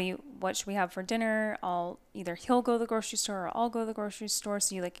 what should we have for dinner? Either he'll go to the grocery store or I'll go to the grocery store.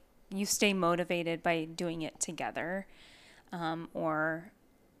 So you stay motivated by doing it together. Or,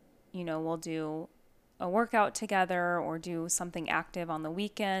 you know, we'll do a workout together or do something active on the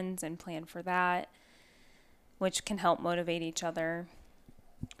weekends and plan for that, which can help motivate each other.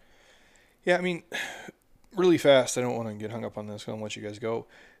 Yeah, I mean, really fast, I don't want to get hung up on this. I'll let you guys go.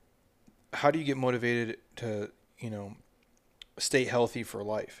 How do you get motivated to, you know, stay healthy for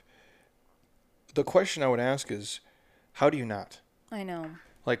life? The question I would ask is, how do you not? I know.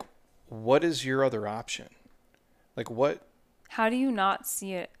 Like, what is your other option? Like, what? How do you not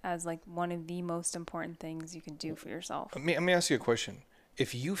see it as like one of the most important things you can do for yourself? Let me ask you a question.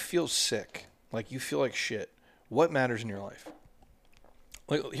 If you feel sick, like you feel like shit, what matters in your life?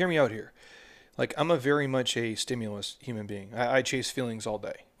 Like, hear me out here. Like, I'm a very much a stimulus human being. I chase feelings all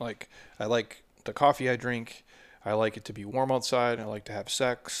day. Like, I like the coffee I drink. I like it to be warm outside. I like to have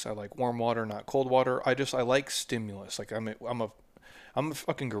sex. I like warm water, not cold water. I like stimulus. Like, I'm a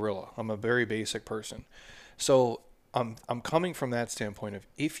fucking gorilla. I'm a very basic person. So I'm coming from that standpoint of,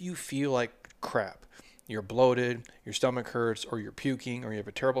 if you feel like crap, you're bloated, your stomach hurts, or you're puking, or you have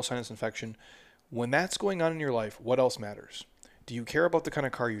a terrible sinus infection, when that's going on in your life, what else matters? Do you care about the kind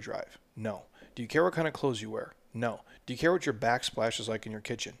of car you drive? No. Do you care what kind of clothes you wear? No. Do you care what your backsplash is like in your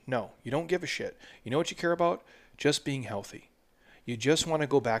kitchen? No. You don't give a shit. You know what you care about? Just being healthy. You just want to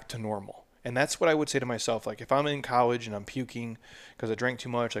go back to normal. And that's what I would say to myself. Like, if I'm in college and I'm puking because I drank too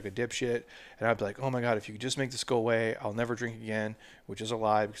much, like a dipshit, and I'd be like, oh my God, if you could just make this go away, I'll never drink again, which is a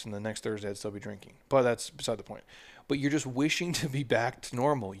lie, because in the next Thursday I'd still be drinking. But that's beside the point. But you're just wishing to be back to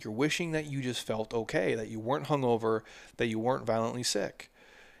normal. You're wishing that you just felt okay, that you weren't hungover, that you weren't violently sick.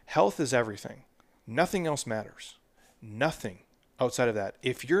 Health is everything. Nothing else matters. Nothing outside of that.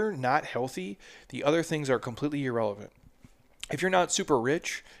 If you're not healthy, the other things are completely irrelevant. If you're not super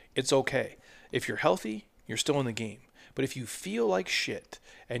rich, it's okay. If you're healthy, you're still in the game. But if you feel like shit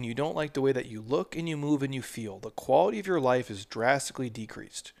and you don't like the way that you look and you move and you feel, the quality of your life is drastically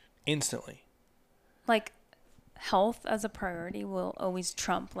decreased instantly. Like, health as a priority will always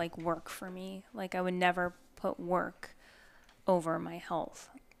trump like work for me. Like, I would never put work over my health.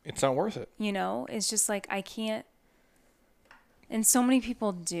 It's not worth it. You know, it's just like, I can't. And so many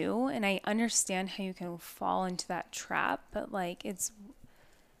people do, and I understand how you can fall into that trap, but like, it's,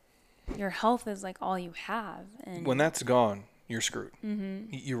 your health is like all you have. And when that's gone, you're screwed. Mm-hmm.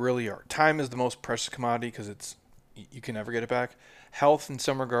 You really are. Time is the most precious commodity because you can never get it back. Health, in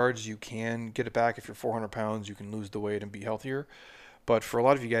some regards, you can get it back. If you're 400 pounds, you can lose the weight and be healthier. But for a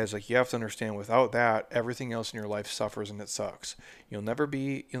lot of you guys, like, you have to understand, without that, everything else in your life suffers and it sucks. You'll never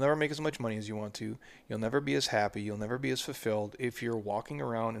make as much money as you want to. You'll never be as happy. You'll never be as fulfilled if you're walking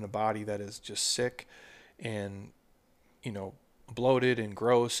around in a body that is just sick and, you know, bloated and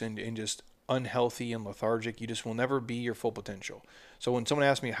gross and just unhealthy and lethargic. You just will never be your full potential. So when someone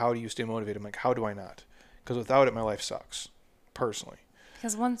asks me, how do you stay motivated? I'm like, how do I not? Because without it, my life sucks, personally.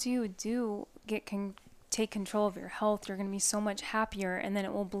 Because once you do take control of your health, you're going to be so much happier, and then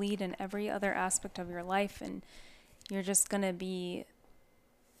it will bleed in every other aspect of your life, and you're just going to be,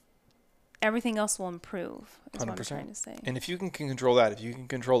 everything else will improve, is 100%. What I'm trying to say. And if you can control that, if you can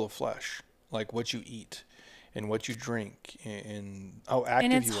control the flesh, like what you eat and what you drink and how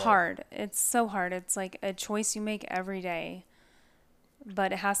active you are. And it's hard. It's so hard. It's like a choice you make every day,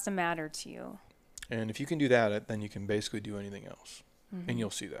 but it has to matter to you. And if you can do that, then you can basically do anything else. Mm-hmm. And you'll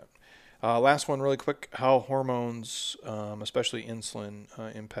see that. Last one really quick, how hormones, especially insulin,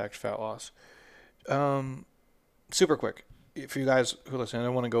 impact fat loss. Super quick. For you guys who listen, I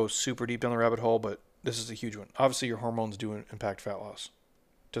don't want to go super deep down the rabbit hole, but this is a huge one. Obviously, your hormones do impact fat loss.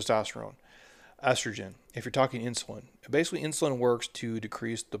 Testosterone, estrogen. If you're talking insulin, basically insulin works to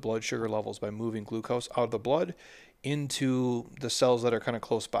decrease the blood sugar levels by moving glucose out of the blood into the cells that are kind of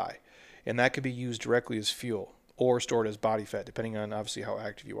close by. And that could be used directly as fuel or stored as body fat, depending on obviously how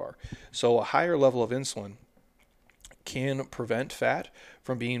active you are. So a higher level of insulin can prevent fat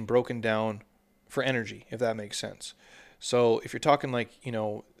from being broken down for energy, if that makes sense. So if you're talking like, you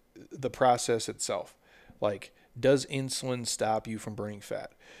know, the process itself, like Does insulin stop you from burning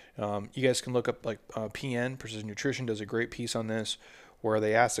fat? You guys can look up like PN, Precision Nutrition, does a great piece on this where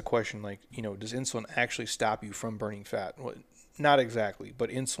they ask the question like, does insulin actually stop you from burning fat? Well, not exactly, but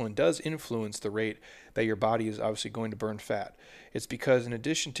insulin does influence the rate that your body is obviously going to burn fat. It's because in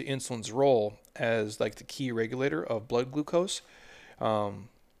addition to insulin's role as like the key regulator of blood glucose,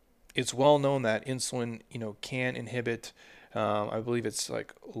 it's well known that insulin, can inhibit, I believe it's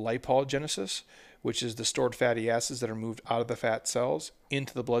like lipogenesis, which is the stored fatty acids that are moved out of the fat cells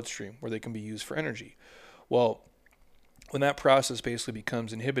into the bloodstream where they can be used for energy. Well, when that process basically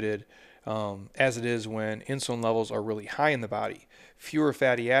becomes inhibited, as it is when insulin levels are really high in the body, fewer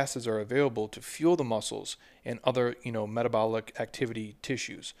fatty acids are available to fuel the muscles and other, metabolic activity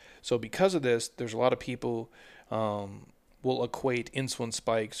tissues. So because of this, there's a lot of people will equate insulin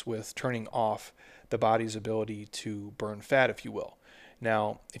spikes with turning off the body's ability to burn fat, if you will.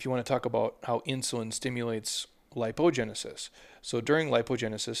 Now, if you want to talk about how insulin stimulates lipogenesis, so during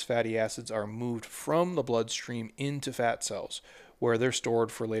lipogenesis, fatty acids are moved from the bloodstream into fat cells, where they're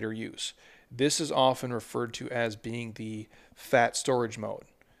stored for later use. This is often referred to as being the fat storage mode,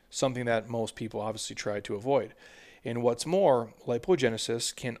 something that most people obviously try to avoid. And what's more,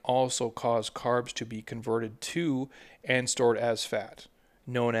 lipogenesis can also cause carbs to be converted to and stored as fat,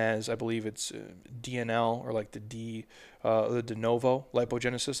 known as, I believe it's DNL, or like the de novo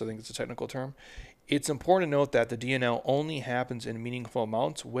lipogenesis. I think it's a technical term. It's important to note that the DNL only happens in meaningful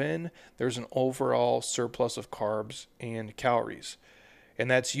amounts when there's an overall surplus of carbs and calories. And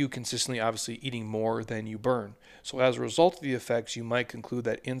that's you consistently, obviously, eating more than you burn. So as a result of the effects, you might conclude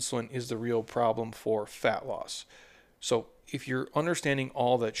that insulin is the real problem for fat loss. So if you're understanding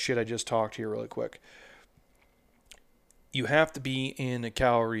all that shit I just talked here really quick, you have to be in a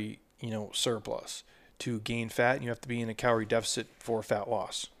calorie, surplus to gain fat, and you have to be in a calorie deficit for fat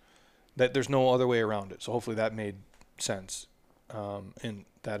loss. That there's no other way around it. So hopefully that made sense, and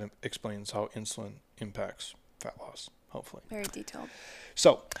that explains how insulin impacts fat loss. Hopefully. Very detailed.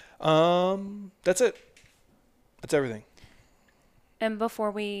 So that's it. That's everything. And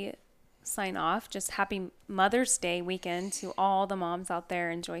before we sign off, just happy Mother's Day weekend to all the moms out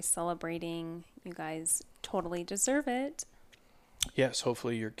there. Enjoy celebrating. You guys totally deserve it. Yes,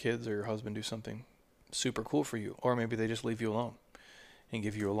 hopefully your kids or your husband do something super cool for you, or maybe they just leave you alone and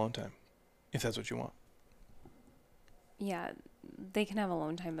give you alone time, if that's what you want. Yeah, they can have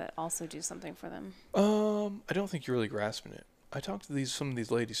alone time, but also do something for them. I don't think you're really grasping it. I talked to some of these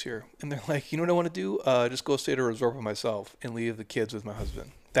ladies here, and they're like, you know what I want to do? Just go stay at a resort by myself and leave the kids with my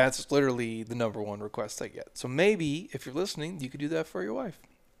husband. That's literally the number one request I get. So maybe, if you're listening, you could do that for your wife,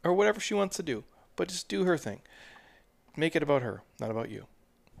 or whatever she wants to do. But just do her thing. Make it about her, not about you.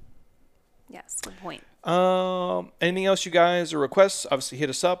 Yes, good point. Anything else, you guys, or requests? Obviously, hit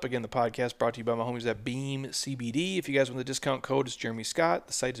us up. Again, the podcast brought to you by my homies at Beam CBD. If you guys want the discount code, it's Jeremy Scott.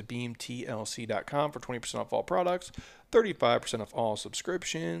 The site is beamtlc.com for 20% off all products, 35% off all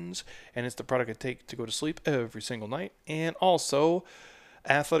subscriptions, and it's the product I take to go to sleep every single night. And also,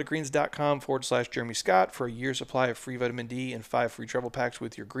 athleticgreens.com/Jeremy Scott for a year's supply of free vitamin D and 5 free travel packs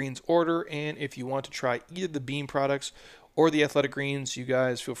with your greens order. And if you want to try either the Beam products or the Athletic Greens, you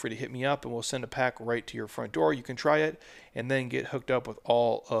guys feel free to hit me up and we'll send a pack right to your front door. You can try it and then get hooked up with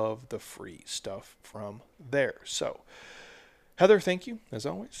all of the free stuff from there. So, Heather, thank you, as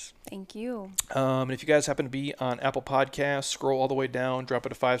always. Thank you. And if you guys happen to be on Apple Podcasts, scroll all the way down, drop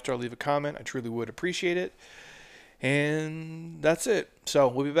it a 5-star, leave a comment. I truly would appreciate it. And that's it. So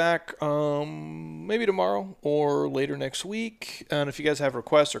we'll be back maybe tomorrow or later next week. And if you guys have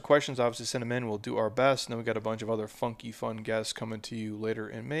requests or questions, obviously send them in. We'll do our best. And then we got a bunch of other funky, fun guests coming to you later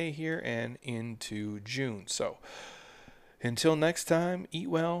in May here and into June. So until next time, eat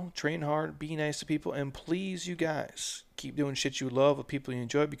well, train hard, be nice to people, and please, you guys, keep doing shit you love with people you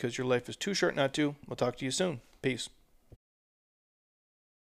enjoy because your life is too short not to. We'll talk to you soon. Peace.